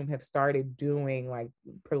on Zoom, have started doing like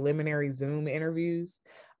preliminary Zoom interviews,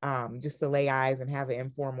 just to lay eyes and have an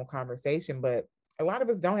informal conversation. But a lot of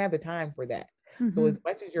us don't have the time for that. So as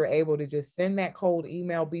much as you're able to just send that cold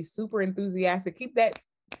email, be super enthusiastic, keep that,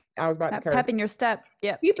 I was about to curse. Pep in your step.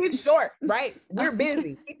 Yeah. Keep it short, right? We're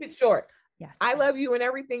busy. Keep it short. Yes. I love you and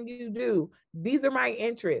everything you do. These are my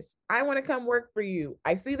interests. I want to come work for you.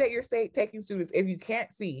 I see that you're taking students. If you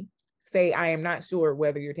can't see, say, I am not sure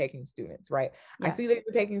whether you're taking students, right? Yes. I see that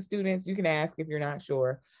you're taking students. You can ask if you're not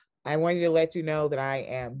sure. I want you to let you know that I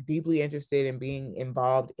am deeply interested in being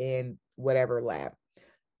involved in whatever lab.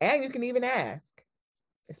 And you can even ask,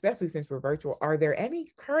 especially since we're virtual, are there any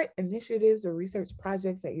current initiatives or research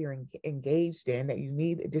projects that you're engaged in that you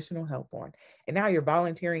need additional help on? And now you're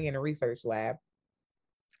volunteering in a research lab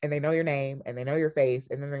and they know your name and they know your face,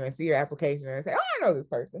 and then they're going to see your application and say, oh, I know this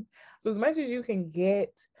person. So as much as you can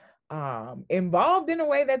get involved in a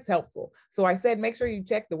way that's helpful. So I said, make sure you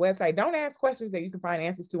check the website. Don't ask questions that you can find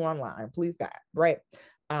answers to online, please God, right?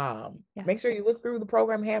 Make sure you look through the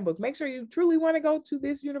program handbooks. Make sure you truly want to go to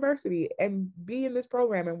this university and be in this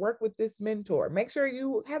program and work with this mentor. Make sure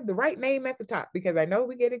you have the right name at the top, because I know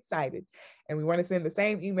we get excited and we want to send the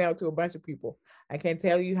same email to a bunch of people. I can't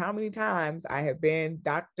tell you how many times I have been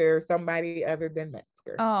Dr. somebody other than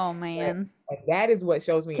Metzger. Oh man. And that is what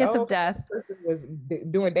shows me, kiss of death. This person was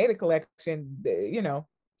doing data collection,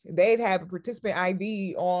 they'd have a participant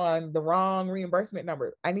ID on the wrong reimbursement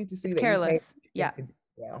number. I need to see that. Careless. Yeah.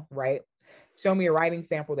 Right. Show me a writing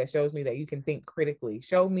sample that shows me that you can think critically.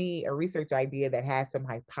 Show me a research idea that has some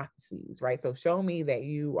hypotheses, right? So show me that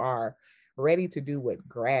you are ready to do what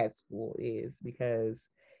grad school is, because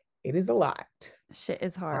it is a lot. Shit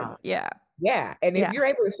is hard. Yeah. Yeah. And if you're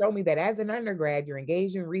able to show me that as an undergrad, you're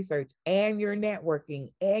engaged in research and you're networking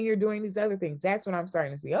and you're doing these other things, that's when I'm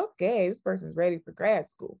starting to see, okay, this person's ready for grad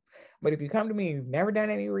school. But if you come to me and you've never done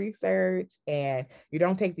any research and you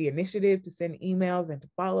don't take the initiative to send emails and to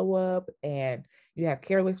follow up, and you have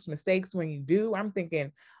careless mistakes when you do, I'm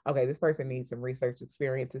thinking, okay, this person needs some research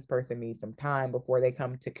experience. This person needs some time before they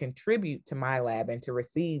come to contribute to my lab and to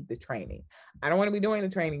receive the training. I don't want to be doing the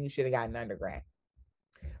training you should have gotten undergrad.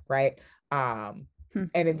 Right. And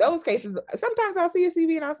in those cases, sometimes I'll see a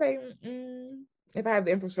CV and I'll say, if I have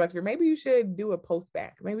the infrastructure, maybe you should do a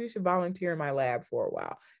post-bac. Maybe you should volunteer in my lab for a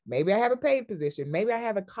while. Maybe I have a paid position. Maybe I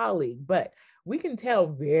have a colleague, but we can tell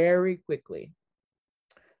very quickly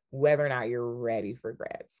whether or not you're ready for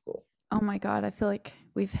grad school. Oh my God. I feel like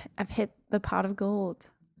I've hit the pot of gold.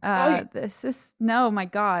 My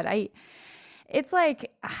God. It's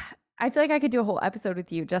like, I feel like I could do a whole episode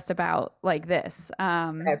with you just about like this.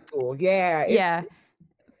 That's cool. Yeah.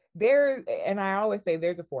 And I always say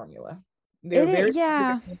there's a formula. There are very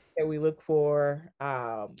specific things that we look for.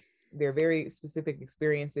 There are very specific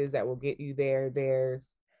experiences that will get you there. There's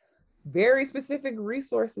very specific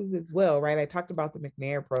resources as well, right? I talked about the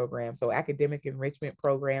McNair program. So academic enrichment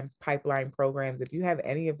programs, pipeline programs. If you have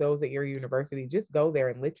any of those at your university, just go there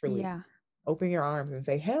and literally open your arms and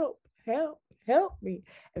say, help me.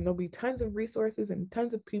 And there'll be tons of resources and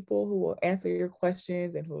tons of people who will answer your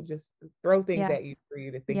questions and who will just throw things at you for you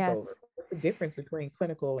to think over. What's the difference between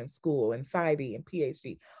clinical and school and PsyD and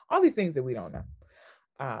PhD? All these things that we don't know.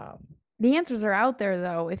 The answers are out there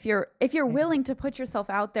though, if you're willing to put yourself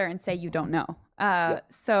out there and say you don't know.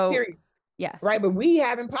 Period. Yes. Right. But we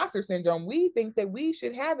have imposter syndrome. We think that we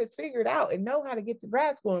should have it figured out and know how to get to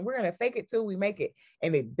grad school, and we're going to fake it till we make it.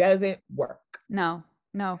 And it doesn't work. No.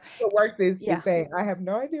 What works is saying, I have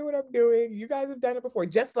no idea what I'm doing. You guys have done it before.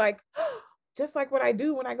 Just like what I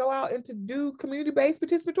do when I go out and to do community-based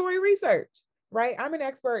participatory research, right? I'm an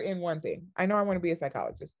expert in one thing. I know I want to be a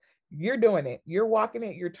psychologist. You're doing it. You're walking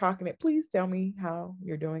it. You're talking it. Please tell me how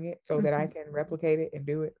you're doing it so that I can replicate it and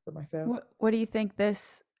do it for myself. What do you think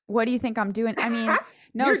I'm doing? I mean,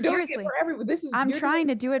 no, seriously. I'm trying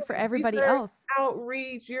to do it for everybody else.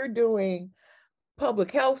 Outreach, you're doing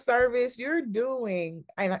public health service, you're doing,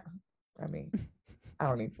 I mean, I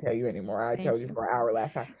don't need to tell you anymore. I told you for an hour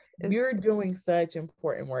last time. You're doing such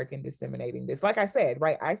important work in disseminating this. Like I said,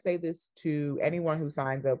 right? I say this to anyone who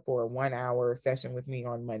signs up for a 1-hour session with me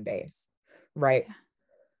on Mondays, right? Yeah.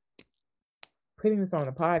 Putting this on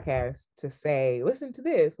the podcast to say, listen to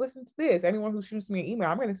this. Anyone who shoots me an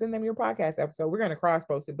email, I'm going to send them your podcast episode. We're going to cross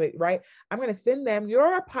post it, but right? I'm going to send them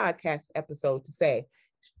your podcast episode to say,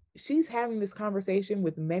 she's having this conversation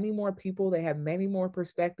with many more people. They have many more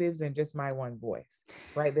perspectives than just my one voice,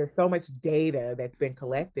 right? There's so much data that's been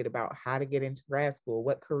collected about how to get into grad school,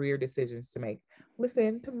 what career decisions to make.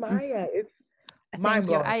 Listen to Maya. It's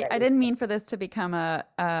mind-blowing. I didn't mean for this to become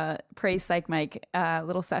a praise psych mic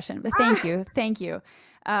little session, but thank you. I thank you.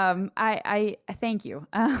 I'm going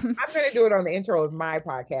to do it on the intro of my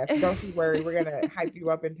podcast. Don't you worry. We're going to hype you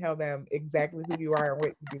up and tell them exactly who you are and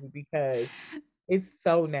what you do, because it's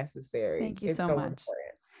so necessary. Thank you so much. Important.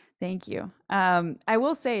 Thank you. I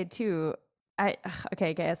will say too, Okay,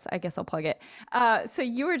 I guess I'll plug it. So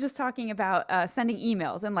you were just talking about sending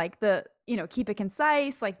emails and like keep it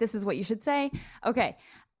concise, like this is what you should say. Okay.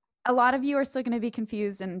 A lot of you are still going to be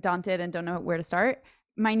confused and daunted and don't know where to start.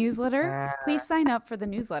 My newsletter, please sign up for the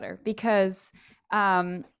newsletter because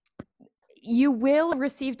you will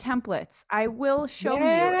receive templates. I will show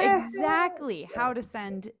you exactly how to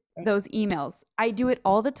send those emails. I do it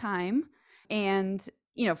all the time. And,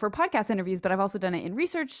 for podcast interviews, but I've also done it in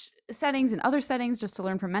research settings and other settings just to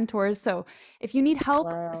learn from mentors. So if you need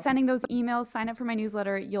help sending those emails, sign up for my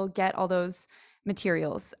newsletter. You'll get all those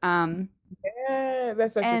materials. Yeah,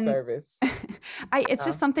 that's such a service. It's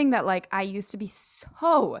just something that like I used to be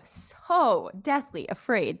so deathly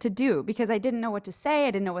afraid to do because I didn't know what to say.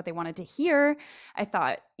 I didn't know what they wanted to hear. I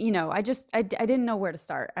thought, I didn't know where to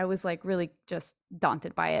start. I was like really just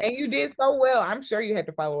daunted by it. And you did so well. I'm sure you had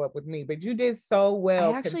to follow up with me, but you did so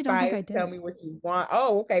well. I actually don't think I did. Tell me what you want.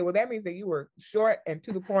 Oh, okay. Well, that means that you were short and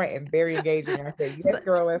to the point and very engaging. I said, yes,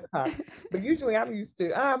 girl, let's talk. But usually I'm used to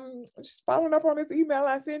just following up on this email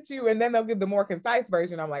I sent you, and then they'll give the more concise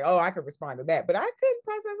version. I'm like, oh, I could respond to that, but I couldn't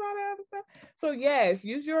process all the other stuff. So yes,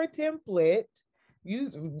 use your template.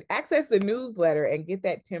 Access the newsletter and get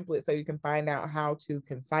that template so you can find out how to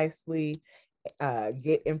concisely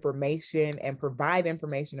get information and provide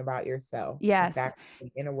information about yourself. Yes.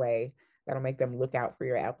 In a way that'll make them look out for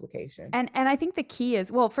your application. And I think the key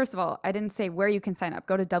is, well, first of all, I didn't say where you can sign up.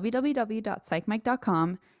 Go to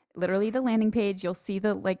www.psychmike.com. Literally the landing page. You'll see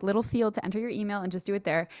the like little field to enter your email and just do it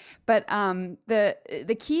there. But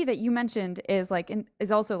the key that you mentioned is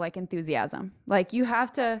is also like enthusiasm. Like you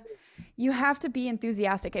have to be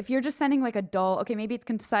enthusiastic. If you're just sending like a dull, okay, maybe it's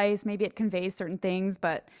concise, maybe it conveys certain things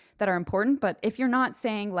that are important. But if you're not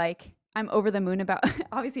saying like, I'm over the moon about,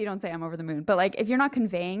 obviously you don't say I'm over the moon, but like if you're not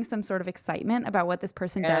conveying some sort of excitement about what this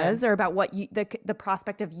person does or about what the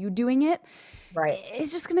prospect of you doing it, right?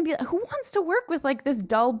 It's just going to be, who wants to work with like this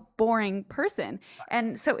dull, boring person?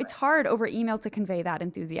 And so it's hard over email to convey that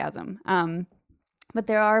enthusiasm. But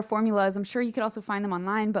there are formulas. I'm sure you could also find them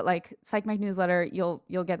online, but like Psych Mike newsletter, you'll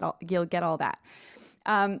get all that.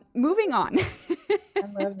 Moving on. I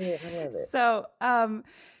love it. So,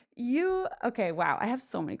 okay, wow. I have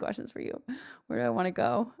so many questions for you. Where do I want to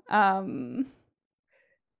go? I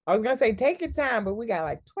was going to say, take your time, but we got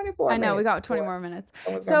like 24 minutes. I know, we got 20 more minutes.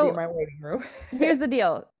 So, be in my waiting room. Here's the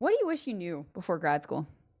deal. What do you wish you knew before grad school?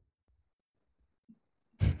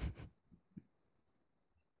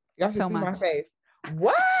 Y'all should see my face.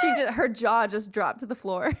 What? Her jaw just dropped to the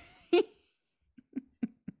floor.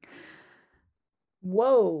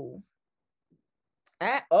 Whoa.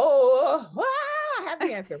 I have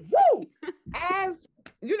the answer. Woo! As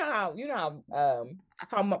you know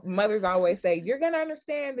how mothers always say, you're gonna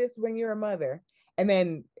understand this when you're a mother, and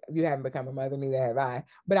then you haven't become a mother, neither have I.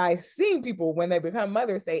 But I've seen people when they become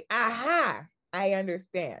mothers say, "Aha, I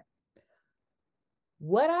understand."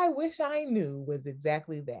 What I wish I knew was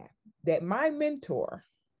exactly that my mentor,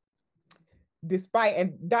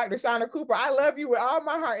 and Dr. Shauna Cooper, I love you with all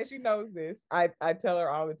my heart, and she knows this. I tell her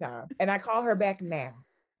all the time, and I call her back now,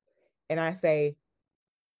 and I say,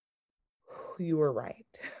 you were right.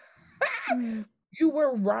 You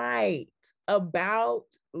were right about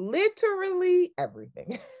literally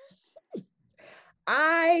everything.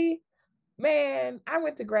 I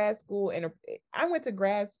went to grad school,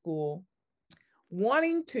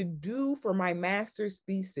 wanting to do for my master's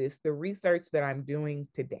thesis the research that I'm doing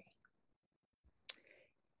today.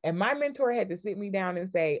 And my mentor had to sit me down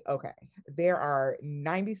and say, okay, there are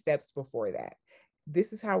 90 steps before that.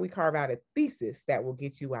 This is how we carve out a thesis that will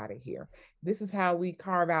get you out of here. This is how we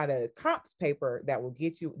carve out a comps paper that will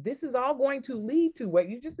get you. This is all going to lead to what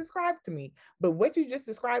you just described to me. But what you just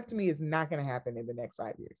described to me is not going to happen in the next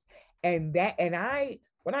 5 years.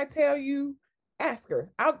 When I tell you, ask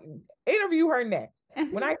her, I'll interview her next.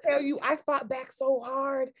 When I tell you, I fought back so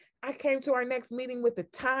hard, I came to our next meeting with a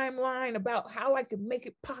timeline about how I could make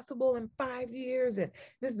it possible in 5 years. And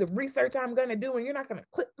this is the research I'm going to do. And you're not going to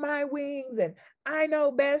clip my wings. And I know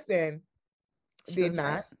best. And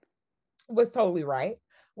was totally right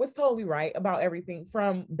about everything,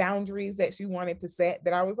 from boundaries that she wanted to set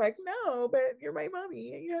that I was like, no, but you're my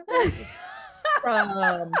mommy. And you have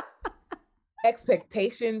from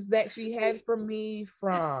expectations that she had from me,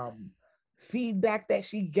 from feedback that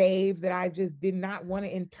she gave that I just did not want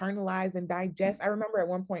to internalize and digest. I remember at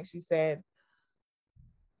one point she said,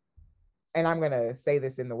 and I'm going to say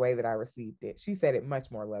this in the way that I received it, she said it much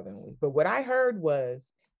more lovingly, but what I heard was,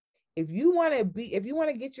 if you want to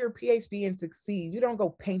get your PhD and succeed, you don't go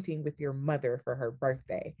painting with your mother for her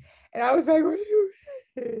birthday. And I was like, what do you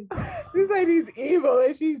mean? This lady's evil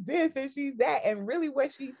and she's this and she's that. And really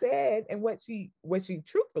what she said and what she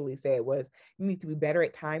truthfully said was, you need to be better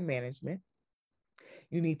at time management.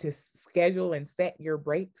 You need to schedule and set your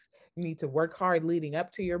breaks. You need to work hard leading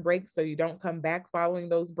up to your breaks so you don't come back following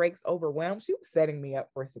those breaks overwhelmed. She was setting me up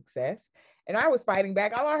for success. And I was fighting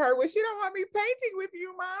back. All I heard was, she don't want me painting with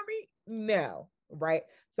you, mommy. No, right?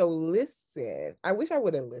 So listen, I wish I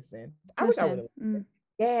would have listened. I wish I would have listened.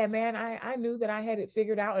 Yeah, man, I knew that I had it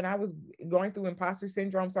figured out and I was going through imposter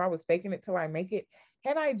syndrome. So I was faking it till I make it.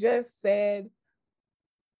 Had I just said,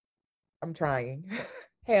 I'm trying,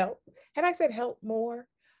 help. Had I said help more?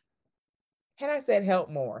 Let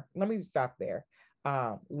me stop there.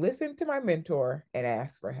 Listen to my mentor and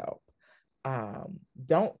ask for help.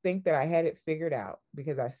 Don't think that I had it figured out,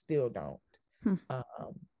 because I still don't.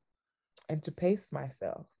 And to pace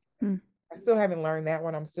myself. I still haven't learned that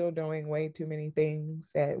one. I'm still doing way too many things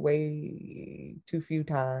at way too few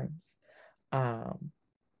times.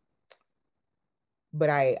 But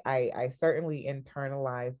I certainly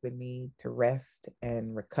internalize the need to rest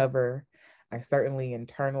and recover. I certainly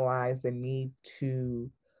internalize the need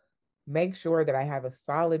to make sure that I have a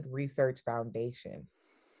solid research foundation,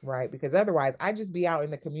 right? Because otherwise I'd just be out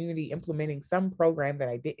in the community implementing some program that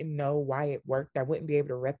I didn't know why it worked. I wouldn't be able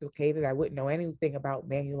to replicate it. I wouldn't know anything about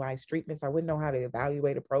manualized treatments. I wouldn't know how to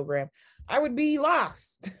evaluate a program. I would be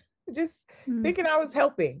lost, just thinking I was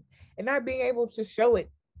helping and not being able to show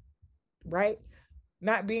it, right?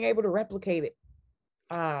 Not being able to replicate it.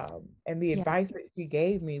 And the advice that she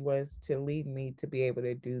gave me was to lead me to be able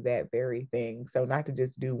to do that very thing. So not to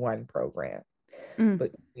just do one program,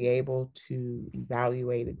 but be able to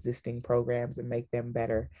evaluate existing programs and make them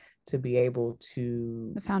better, to be able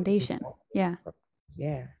to the foundation. Yeah.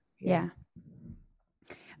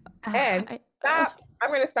 And stop. I'm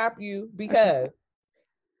going to stop you, because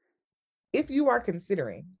if you are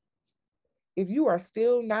considering, if you are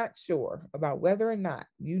still not sure about whether or not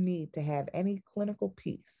you need to have any clinical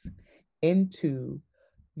piece into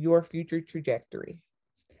your future trajectory,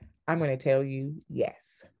 I'm going to tell you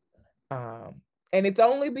yes. And it's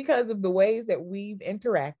only because of the ways that we've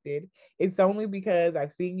interacted. It's only because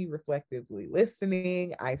I've seen you reflectively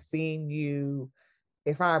listening. I've seen you,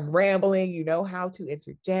 if I'm rambling, you know how to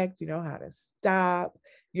interject, you know how to stop.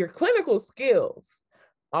 Your clinical skills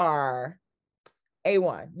are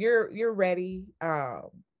A1. You're ready.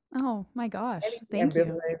 Oh my gosh. Thank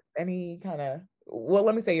you. Any kind of, well,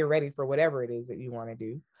 let me say you're ready for whatever it is that you want to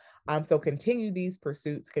do. So continue these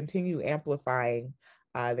pursuits, continue amplifying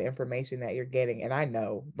the information that you're getting. And I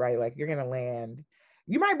know, right? Like, you're going to land,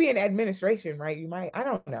 you might be in administration, right? You might, I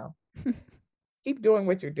don't know. Keep doing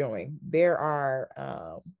what you're doing. There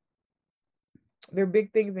are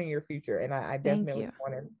big things in your future. And I definitely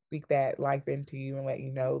want to speak that life into you and let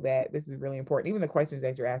you know that this is really important. Even the questions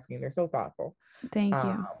that you're asking, they're so thoughtful. Thank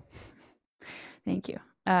you. Thank you.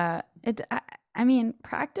 I mean,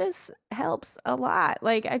 practice helps a lot.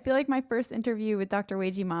 Like, I feel like my first interview with Dr.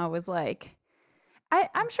 Wei-Ji-Ma was like,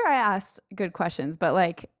 I'm sure I asked good questions, but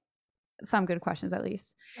like some good questions at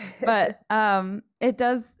least. But it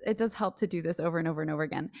does help to do this over and over and over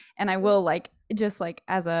again. And I will, like, just like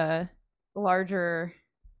as a larger,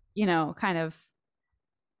 kind of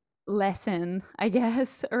lesson, I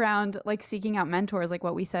guess, around like seeking out mentors, like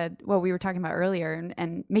what we were talking about earlier,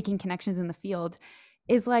 and making connections in the field,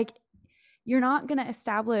 is like, you're not going to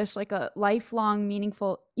establish like a lifelong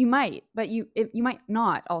meaningful, you might, but you might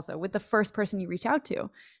not also with the first person you reach out to.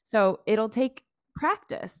 So it'll take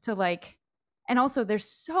practice to like, and also there's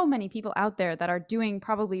so many people out there that are doing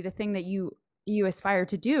probably the thing that you aspire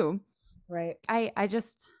to do. Right. I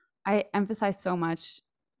emphasize so much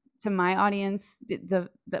to my audience, the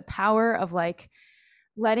power of like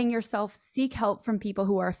letting yourself seek help from people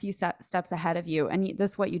who are a few steps ahead of you. And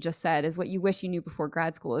this, what you just said, is what you wish you knew before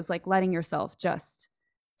grad school, is like letting yourself just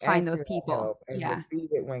find those people and receive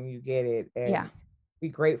it when you get it, and be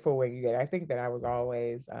grateful when you get it. I think that I was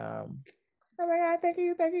always, oh my God, thank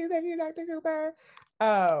you, Dr. Cooper.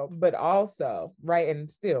 But also, right, and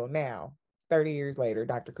still now, 30 years later,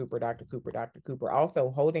 Dr. Cooper,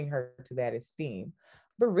 also holding her to that esteem,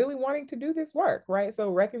 but really wanting to do this work, right?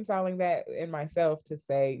 So reconciling that in myself to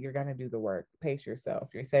say, you're going to do the work, pace yourself.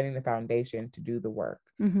 You're setting the foundation to do the work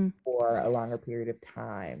for a longer period of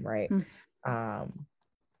time, right? That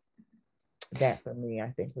for me,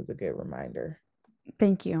 I think, was a good reminder.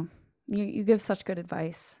 Thank you. You give such good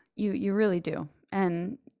advice. You really do.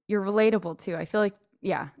 And you're relatable too. I feel like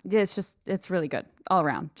yeah, it's really good all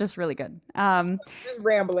around, just really good. Just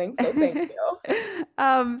rambling, so thank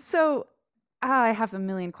you. So I have a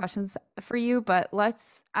million questions for you, but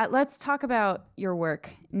let's talk about your work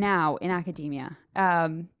now in academia.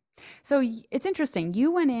 It's interesting.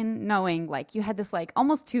 You went in knowing like you had this like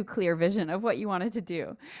almost too clear vision of what you wanted to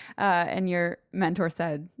do, and your mentor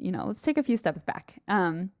said, let's take a few steps back.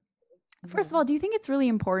 First of all, do you think it's really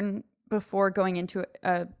important before going into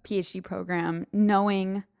a PhD program,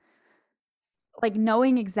 knowing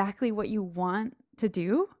exactly what you want to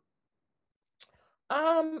do?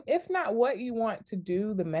 If not what you want to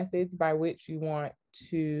do, the methods by which you want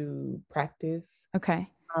to practice. Okay.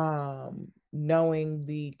 Knowing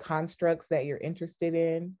the constructs that you're interested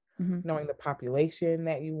in, Mm-hmm. knowing the population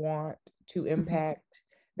that you want to impact.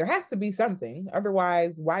 Mm-hmm. There has to be something.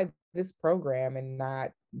 Otherwise, why this program and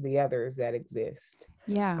not the others that exist?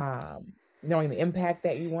 Yeah. Knowing the impact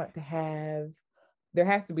that you want to have. There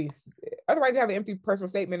has to be, otherwise you have an empty personal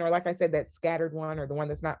statement, or like I said, that scattered one, or the one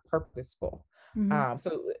that's not purposeful. Mm-hmm.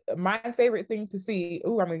 So my favorite thing to see,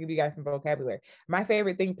 I'm gonna give you guys some vocabulary. My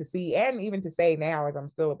favorite thing to see, and even to say now as I'm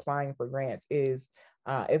still applying for grants, is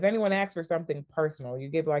if anyone asks for something personal, you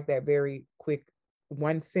give like that very quick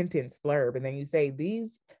 1-sentence blurb, and then you say,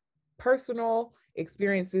 these personal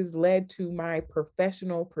experiences led to my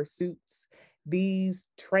professional pursuits. These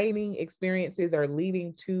training experiences are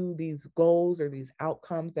leading to these goals or these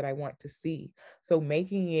outcomes that I want to see. So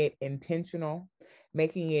making it intentional,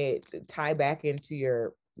 making it tie back into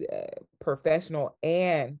your professional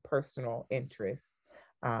and personal interests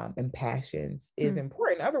and passions is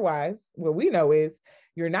important. Otherwise, what we know is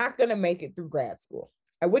you're not going to make it through grad school.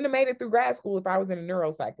 I wouldn't have made it through grad school if I was in a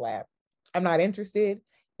neuropsych lab. I'm not interested.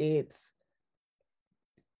 I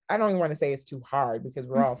don't even want to say it's too hard, because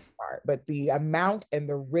we're all smart, but the amount and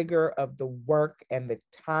the rigor of the work and the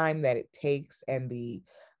time that it takes, and it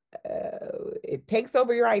takes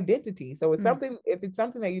over your identity. So it's something, if it's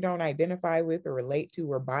something that you don't identify with or relate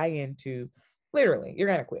to or buy into, literally, you're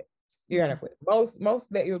going to quit. You're going to quit.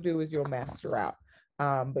 Most that you'll do is you'll master out.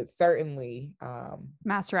 But certainly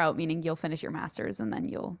master out, meaning you'll finish your master's and then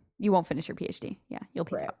you won't finish your PhD. Yeah. You'll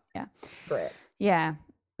piece out. Yeah. Correct. Yeah.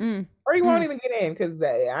 Or you won't even get in, because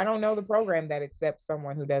I don't know the program that accepts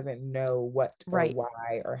someone who doesn't know what or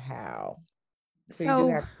why or how. So you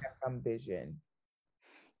do have to have some vision.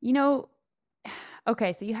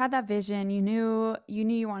 Okay, so you had that vision. You knew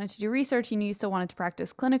you wanted to do research. You knew you still wanted to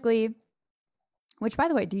practice clinically. Which, by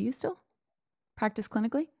the way, do you still practice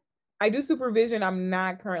clinically? I do supervision. I'm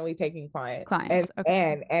not currently taking clients.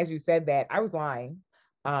 And as you said that, I was lying.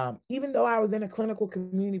 Even though I was in a clinical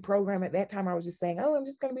community program at that time, I was just saying, I'm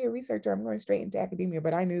just going to be a researcher. I'm going straight into academia,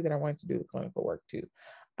 but I knew that I wanted to do the clinical work too.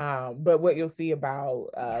 But what you'll see about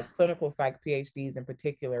clinical psych PhDs in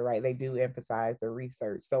particular, right, they do emphasize the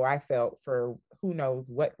research. So I felt, for who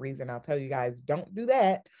knows what reason, I'll tell you guys, don't do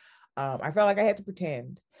that. I felt like I had to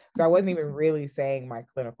pretend. So I wasn't even really saying my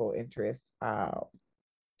clinical interests,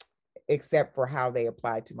 except for how they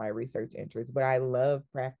apply to my research interests. But I love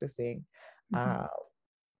practicing.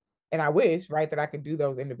 And I wish, right, that I could do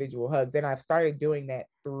those individual hugs. And I've started doing that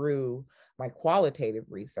through my qualitative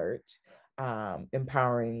research,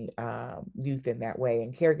 empowering youth in that way,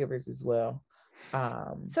 and caregivers as well.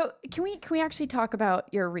 So can we actually talk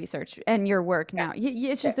about your research and your work now?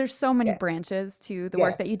 It's just there's so many branches to the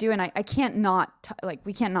work that you do, and I can't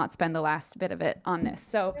we can't not spend the last bit of it on this.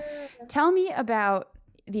 So tell me about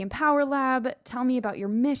the Empower Lab. Tell me about your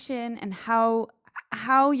mission and how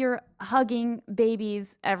you're hugging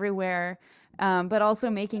babies everywhere, but also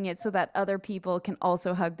making it so that other people can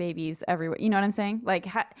also hug babies everywhere. You know what I'm saying? Like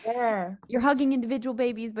you're hugging individual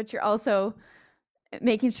babies, but you're also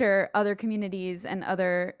making sure other communities and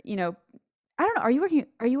other, I don't know. Are you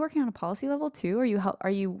working on a policy level too? Are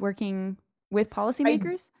you working with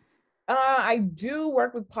policymakers? I do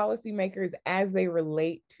work with policymakers as they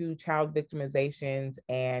relate to child victimizations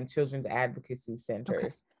and children's advocacy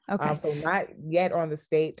centers. Okay. So not yet on the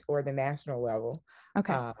state or the national level.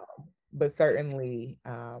 Okay. But certainly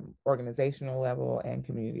organizational level and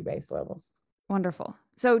community-based levels. Wonderful.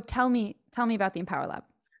 So tell me about the Empower Lab.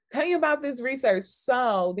 Tell you about this research.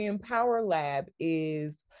 So the Empower Lab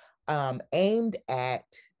is aimed at,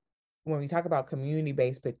 when we talk about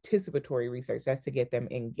community-based participatory research, that's to get them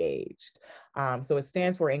engaged. So it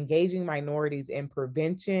stands for Engaging Minorities in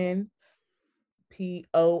Prevention,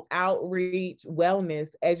 PO, Outreach,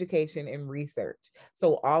 Wellness, Education, and Research.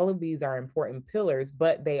 So all of these are important pillars,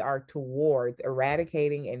 but they are towards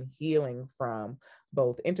eradicating and healing from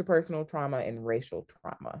both interpersonal trauma and racial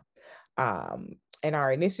trauma. And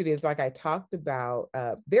our initiatives, like I talked about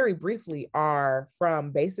very briefly, are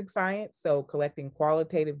from basic science. So collecting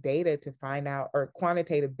qualitative data to find out, or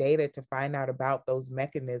quantitative data to find out about those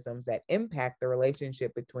mechanisms that impact the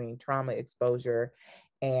relationship between trauma exposure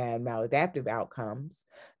and maladaptive outcomes,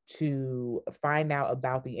 to find out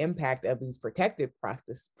about the impact of these protective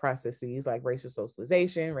processes like racial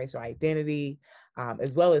socialization, racial identity,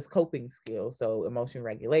 as well as coping skills. So emotion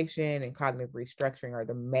regulation and cognitive restructuring are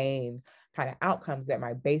the main kind of outcomes that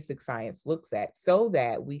my basic science looks at, so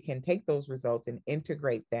that we can take those results and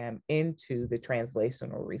integrate them into the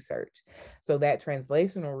translational research. So that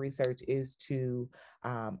translational research is to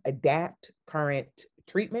adapt current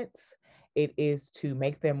treatments. It is to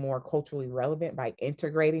make them more culturally relevant by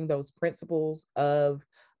integrating those principles of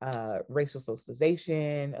racial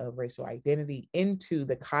socialization, of racial identity into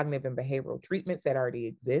the cognitive and behavioral treatments that already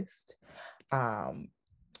exist,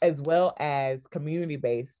 as well as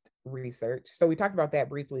community-based research. So we talked about that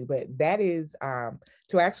briefly, but that is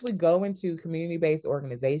to actually go into community-based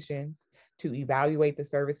organizations to evaluate the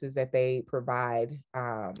services that they provide,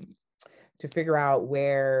 to figure out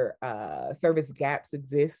where service gaps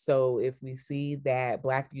exist. So if we see that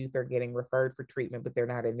Black youth are getting referred for treatment, but they're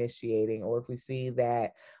not initiating, or if we see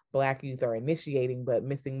that Black youth are initiating, but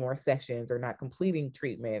missing more sessions, or not completing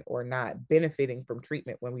treatment, or not benefiting from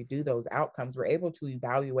treatment when we do those outcomes, we're able to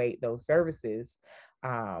evaluate those services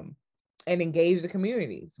and engage the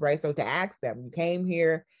communities, right? So to ask them, you came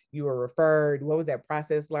here, you were referred, what was that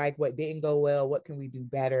process like? What didn't go well? What can we do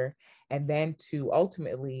better? And then to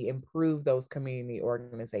ultimately improve those community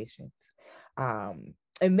organizations.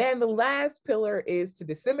 And then the last pillar is to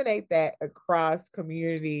disseminate that across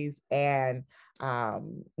communities and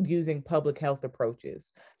using public health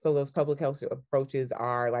approaches. So those public health approaches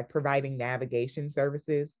are like providing navigation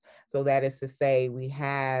services. So that is to say, we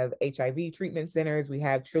have HIV treatment centers, we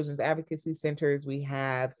have children's advocacy centers, we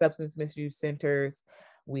have substance misuse centers,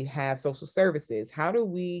 we have social services. How do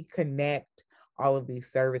we connect all of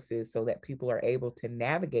these services so that people are able to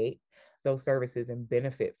navigate those services and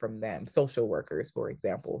benefit from them? Social workers, for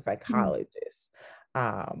example, psychologists.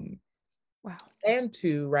 Wow. And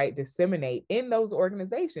to disseminate in those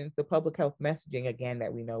organizations the public health messaging, again,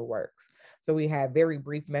 that we know works. So we have very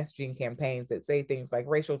brief messaging campaigns that say things like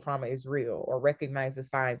racial trauma is real, or recognize the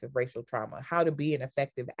signs of racial trauma, how to be an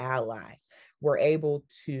effective ally. We're able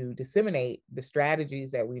to disseminate the strategies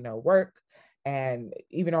that we know work. And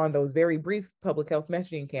even on those very brief public health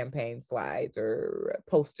messaging campaign slides or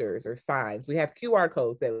posters or signs, we have QR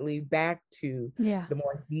codes that lead back to the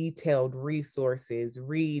more detailed resources,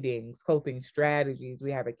 readings, coping strategies.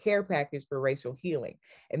 We have a care package for racial healing.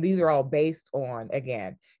 And these are all based on,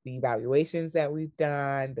 again, the evaluations that we've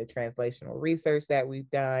done, the translational research that we've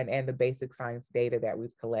done, and the basic science data that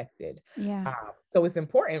we've collected. So it's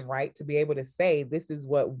important, right, to be able to say, this is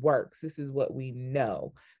what works, this is what we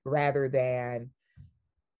know, rather than,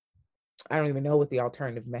 I don't even know what the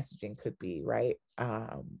alternative messaging could be, right?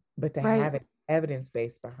 But to have an evidence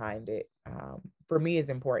base behind it, for me, is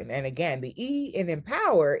important. And again, the E in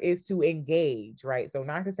empower is to engage, right? So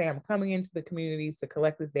not to say I'm coming into the communities to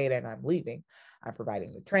collect this data and I'm leaving. I'm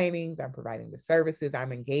providing the trainings, I'm providing the services,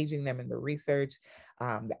 I'm engaging them in the research,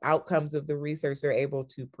 the outcomes of the research. They're able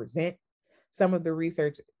to present some of the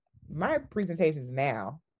research. My presentations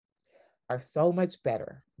now are so much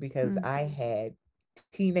better because I had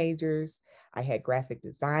teenagers, I had graphic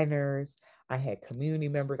designers, I had community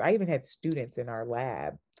members, I even had students in our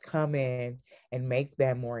lab come in and make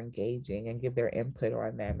them more engaging and give their input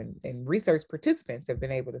on them. And research participants have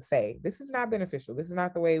been able to say, this is not beneficial. This is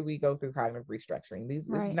not the way we go through cognitive restructuring. This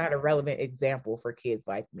is not a relevant example for kids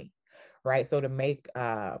like me, right? So to make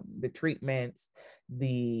the treatments,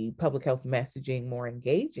 the public health messaging more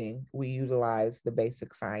engaging, we utilize the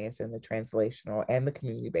basic science and the translational and the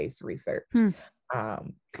community-based research.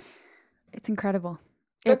 It's incredible.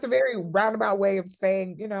 So it's a very roundabout way of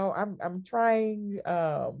saying, I'm trying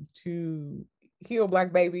to heal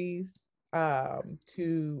Black babies,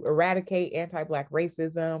 to eradicate anti-Black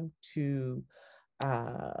racism, to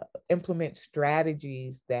implement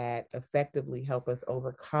strategies that effectively help us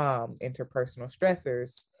overcome interpersonal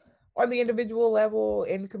stressors on the individual level,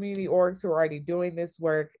 in community orgs who are already doing this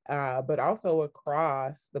work, but also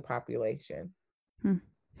across the population.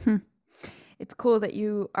 It's cool that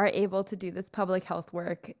you are able to do this public health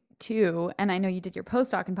work too. And I know you did your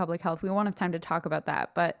postdoc in public health. We won't have time to talk about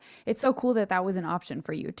that, but it's so cool that that was an option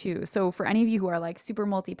for you too. So for any of you who are like super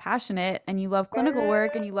multi-passionate and you love clinical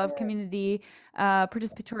work and you love community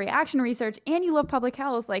participatory action research and you love public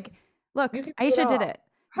health, like, look, Aisha did it.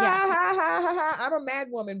 ha, Yeah. ha, ha, ha, ha, I'm a mad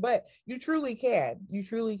woman, but you truly can. You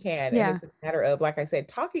truly can. Yeah. And it's a matter of, like I said,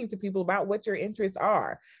 talking to people about what your interests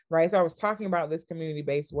are, right? So I was talking about this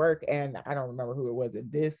community-based work, and I don't remember who it was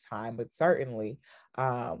at this time, but certainly,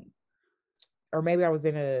 or maybe I was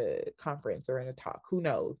in a conference or in a talk, who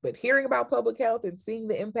knows, but hearing about public health and seeing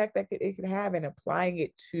the impact that it could have and applying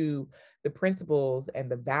it to the principles and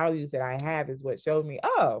the values that I have is what showed me,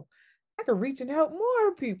 oh, I could reach and help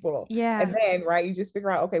more people. Yeah. And then, right, you just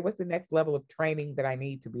figure out, okay, what's the next level of training that I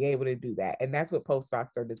need to be able to do that? And that's what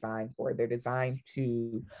postdocs are designed for. They're designed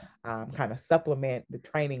to kind of supplement the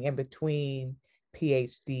training in between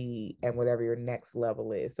PhD and whatever your next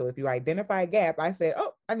level is. So if you identify a gap, I said,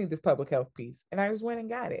 oh, I need this public health piece. And I just went and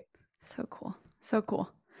got it. So cool. So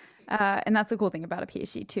cool. And that's the cool thing about a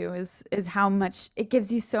PhD too, is how much it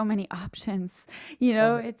gives you so many options. You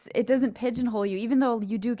know, it doesn't pigeonhole you, even though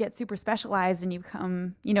you do get super specialized and you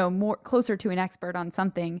become, you know, more closer to an expert on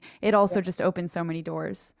something. It also just opens so many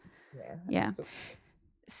doors. Yeah. Absolutely.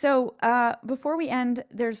 So before we end,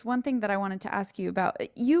 there's one thing that I wanted to ask you about.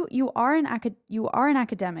 You are an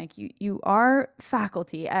academic. You are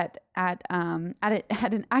faculty at an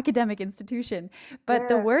academic institution, but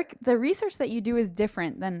the research that you do is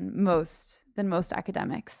different than most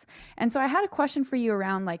academics. And so I had a question for you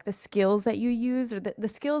around like the skills that you use, or the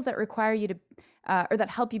skills that require you to or that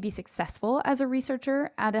help you be successful as a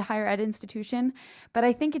researcher at a higher ed institution. But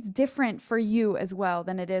I think it's different for you as well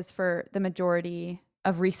than it is for the majority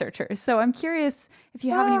of researchers. So I'm curious if you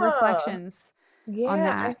have any reflections on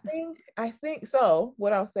that. I think so.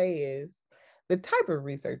 What I'll say is the type of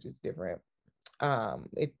research is different.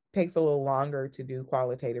 It takes a little longer to do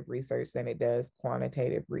qualitative research than it does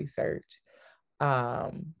quantitative research.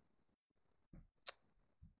 But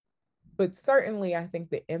certainly I think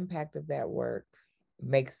the impact of that work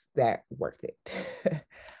makes that worth it.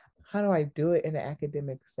 How do I do it in an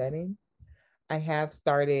academic setting? I have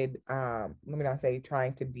started, let me not say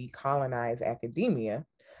trying to decolonize academia,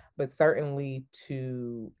 but certainly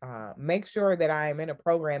to make sure that I'm in a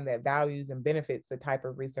program that values and benefits the type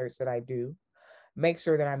of research that I do. Make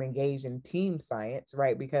sure that I'm engaged in team science,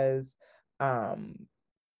 right? Because,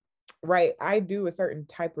 right, I do a certain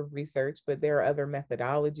type of research, but there are other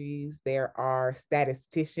methodologies. There are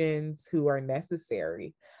statisticians who are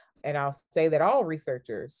necessary. And I'll say that all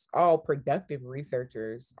researchers, all productive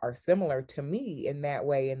researchers are similar to me in that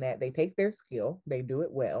way, in that they take their skill, they do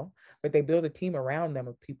it well, but they build a team around them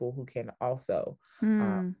of people who can also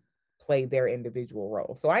play their individual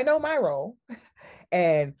role. So I know my role.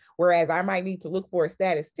 And whereas I might need to look for a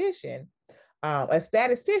statistician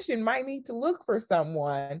might need to look for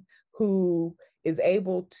someone who is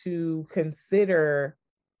able to consider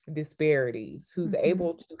disparities, who's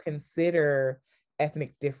able to consider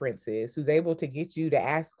ethnic differences, who's able to get you to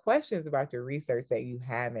ask questions about your research that you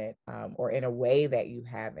haven't, or in a way that you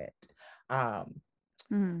haven't. So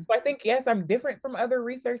I think, yes, I'm different from other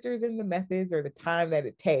researchers in the methods or the time that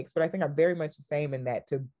it takes, but I think I'm very much the same in that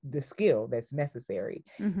to the skill that's necessary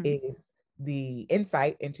is the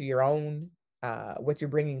insight into your own, what you're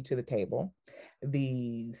bringing to the table,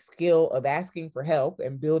 the skill of asking for help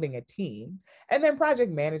and building a team, and then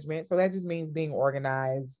project management. So that just means being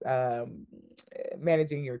organized,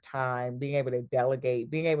 managing your time, being able to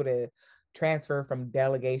delegate, being able to transfer from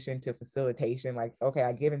delegation to facilitation. Like, okay,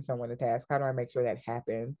 I've given someone a task. How do I make sure that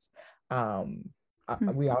happens?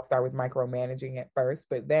 We all start with micromanaging at first,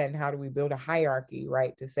 but then how do we build a hierarchy,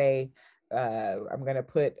 right? To say, I'm going to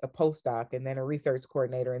put a postdoc and then a research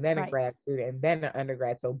coordinator and then a grad student and then an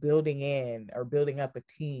undergrad. So building up a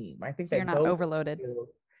team. I think so you're not overloaded.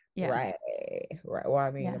 Right. Well,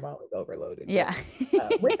 I mean, I'm always overloaded. Yeah.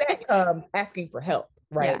 But, with that asking for help,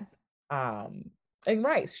 right? Yeah.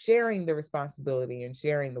 And sharing the responsibility and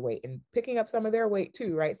sharing the weight and picking up some of their weight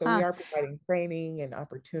too, right? So we are providing training and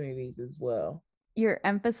opportunities as well. You're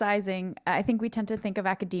emphasizing, I think we tend to think of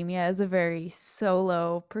academia as a very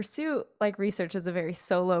solo pursuit, like research is a very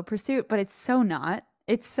solo pursuit, but it's so not.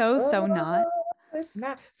 It's so not. It's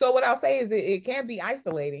not. So what I'll say is it can be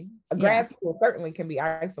isolating. A grad school certainly can be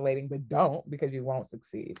isolating, but don't, because you won't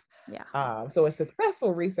succeed. Yeah. So a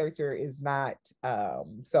successful researcher is not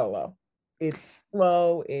solo. It's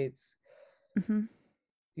slow. It's, you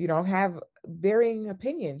know, have varying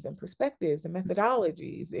opinions and perspectives and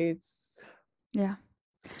methodologies. It's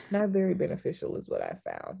not very beneficial is what I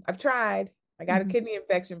found. I've tried. I got a kidney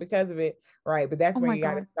infection because of it, right? But that's when you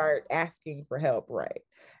got to start asking for help, right?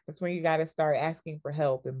 That's when you got to start asking for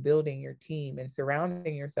help and building your team and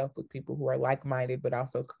surrounding yourself with people who are like-minded, but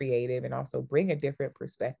also creative and also bring a different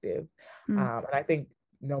perspective. And I think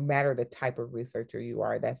no matter the type of researcher you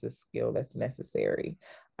are, that's a skill that's necessary.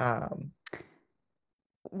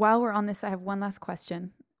 while we're on this, I have one last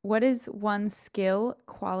question. What is one skill,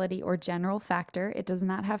 quality, or general factor, it does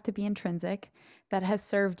not have to be intrinsic, that has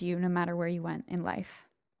served you no matter where you went in life?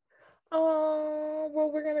 Oh,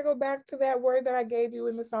 well, we're going to go back to that word that I gave you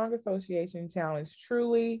in the Song Association Challenge.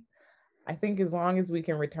 Truly, I think as long as we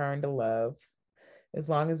can return to love, as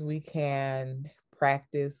long as we can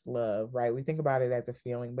practice love, right? We think about it as a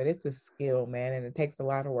feeling, but it's a skill, man, and it takes a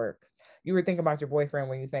lot of work. You were thinking about your boyfriend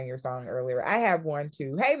when you sang your song earlier. I have one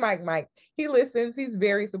too. Hey, Mike, he listens. He's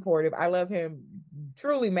very supportive. I love him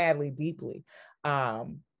truly, madly, deeply.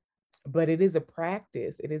 But it is a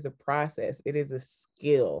practice. It is a process. It is a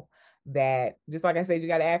skill that, just like I said, you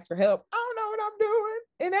got to ask for help. I don't know what I'm doing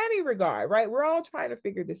in any regard, right? We're all trying to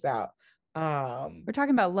figure this out. We're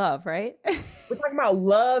talking about love, right? We're talking about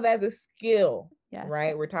love as a skill, yes.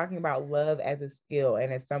 Right? We're talking about love as a skill,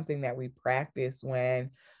 and it's something that we practice when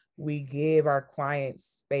we give our clients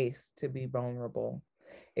space to be vulnerable.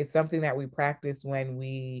 It's something that we practice when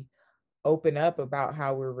we open up about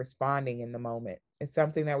how we're responding in the moment. It's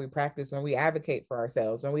something that we practice when we advocate for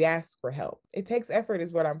ourselves, when we ask for help. It takes effort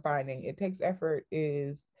is what I'm finding. It takes effort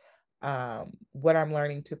is what I'm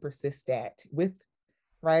learning to persist at with,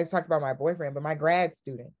 right? I just talked about my boyfriend, but my grad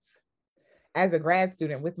students, as a grad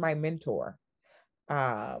student with my mentor,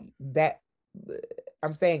 that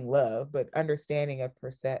I'm saying love, but understanding of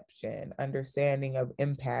perception, understanding of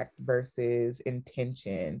impact versus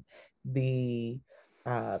intention, the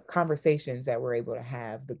conversations that we're able to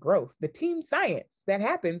have, the growth, the team science that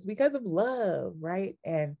happens because of love, right?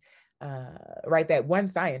 And right, that one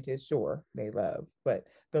scientist, sure, they love, but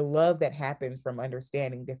the love that happens from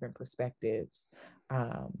understanding different perspectives,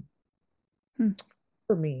 for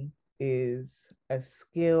me, is a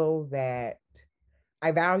skill that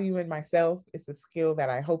I value in myself. It's a skill that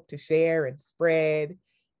I hope to share and spread.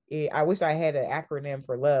 I wish I had an acronym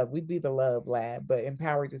for love. We'd be the Love Lab, but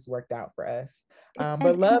Empower just worked out for us.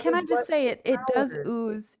 But love, and can I just say it does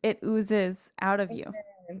ooze, it oozes out of you.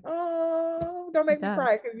 Oh, don't make me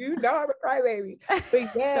cry, because you know I'm a crybaby.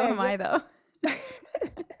 But yeah, so am I, though.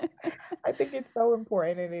 I think it's so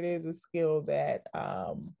important, and it is a skill that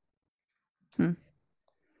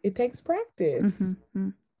it takes practice.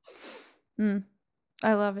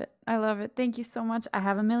 I love it. I love it. Thank you so much. I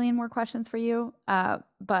have a million more questions for you.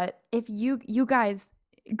 But if you guys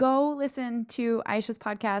go listen to Aisha's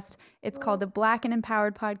podcast, it's called the Black and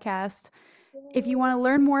Empowered Podcast. If you want to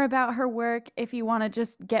learn more about her work, if you want to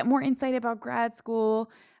just get more insight about grad school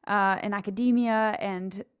and academia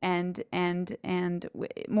and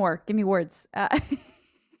more, give me words.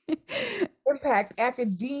 Impact,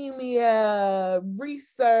 academia,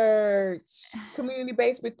 research,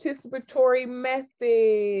 community-based participatory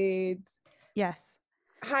methods. Yes.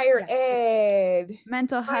 Higher ed,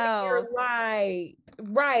 mental health. Light.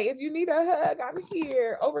 Right. If you need a hug, I'm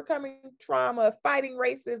here. Overcoming trauma, fighting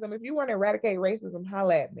racism. If you want to eradicate racism,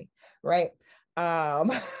 holla at me. Right.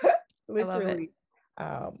 Literally.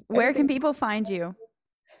 Where can people find you?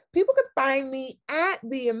 People can find me at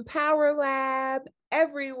the Empower Lab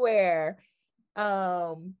everywhere.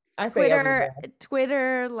 I say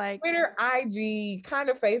Twitter, IG, kind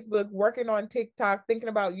of Facebook, working on TikTok, thinking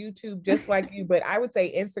about YouTube just like you, but I would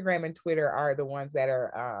say Instagram and Twitter are the ones that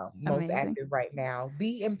are most active right now.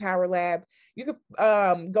 The Empower Lab. You could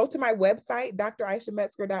go to my website,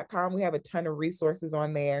 draishametzger.com. We have a ton of resources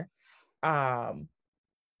on there. I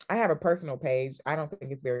have a personal page. I don't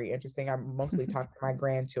think it's very interesting. I mostly talk to my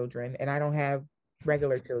grandchildren, and I don't have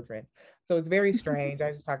regular children. So it's very strange.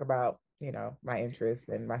 I just talk about, my interests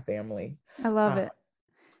and my family. I love it.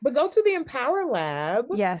 But go to the Empower Lab.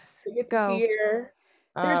 Yes, go.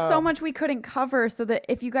 There's so much we couldn't cover, so that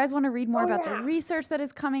if you guys want to read more about the research that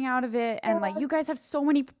is coming out of it, and you guys have so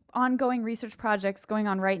many ongoing research projects going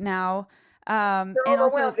on right now. And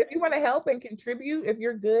also, if you want to help and contribute, if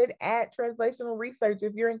you're good at translational research,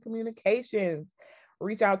 if you're in communications,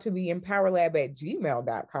 reach out to the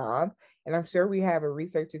empowerlab@gmail.com. And I'm sure we have a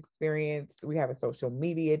research experience. We have a social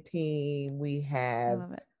media team. We have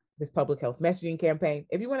this public health messaging campaign.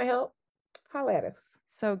 If you want to help, holla at us.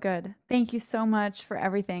 So good. Thank you so much for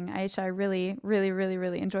everything, Aisha. I really, really, really,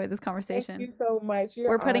 really enjoyed this conversation. Thank you so much.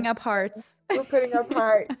 We're putting up hearts. We're putting up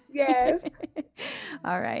hearts. Yes.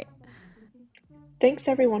 All right. Thanks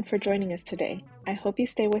everyone for joining us today. I hope you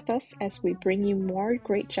stay with us as we bring you more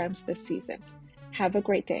great gems this season. Have a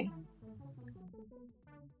great day.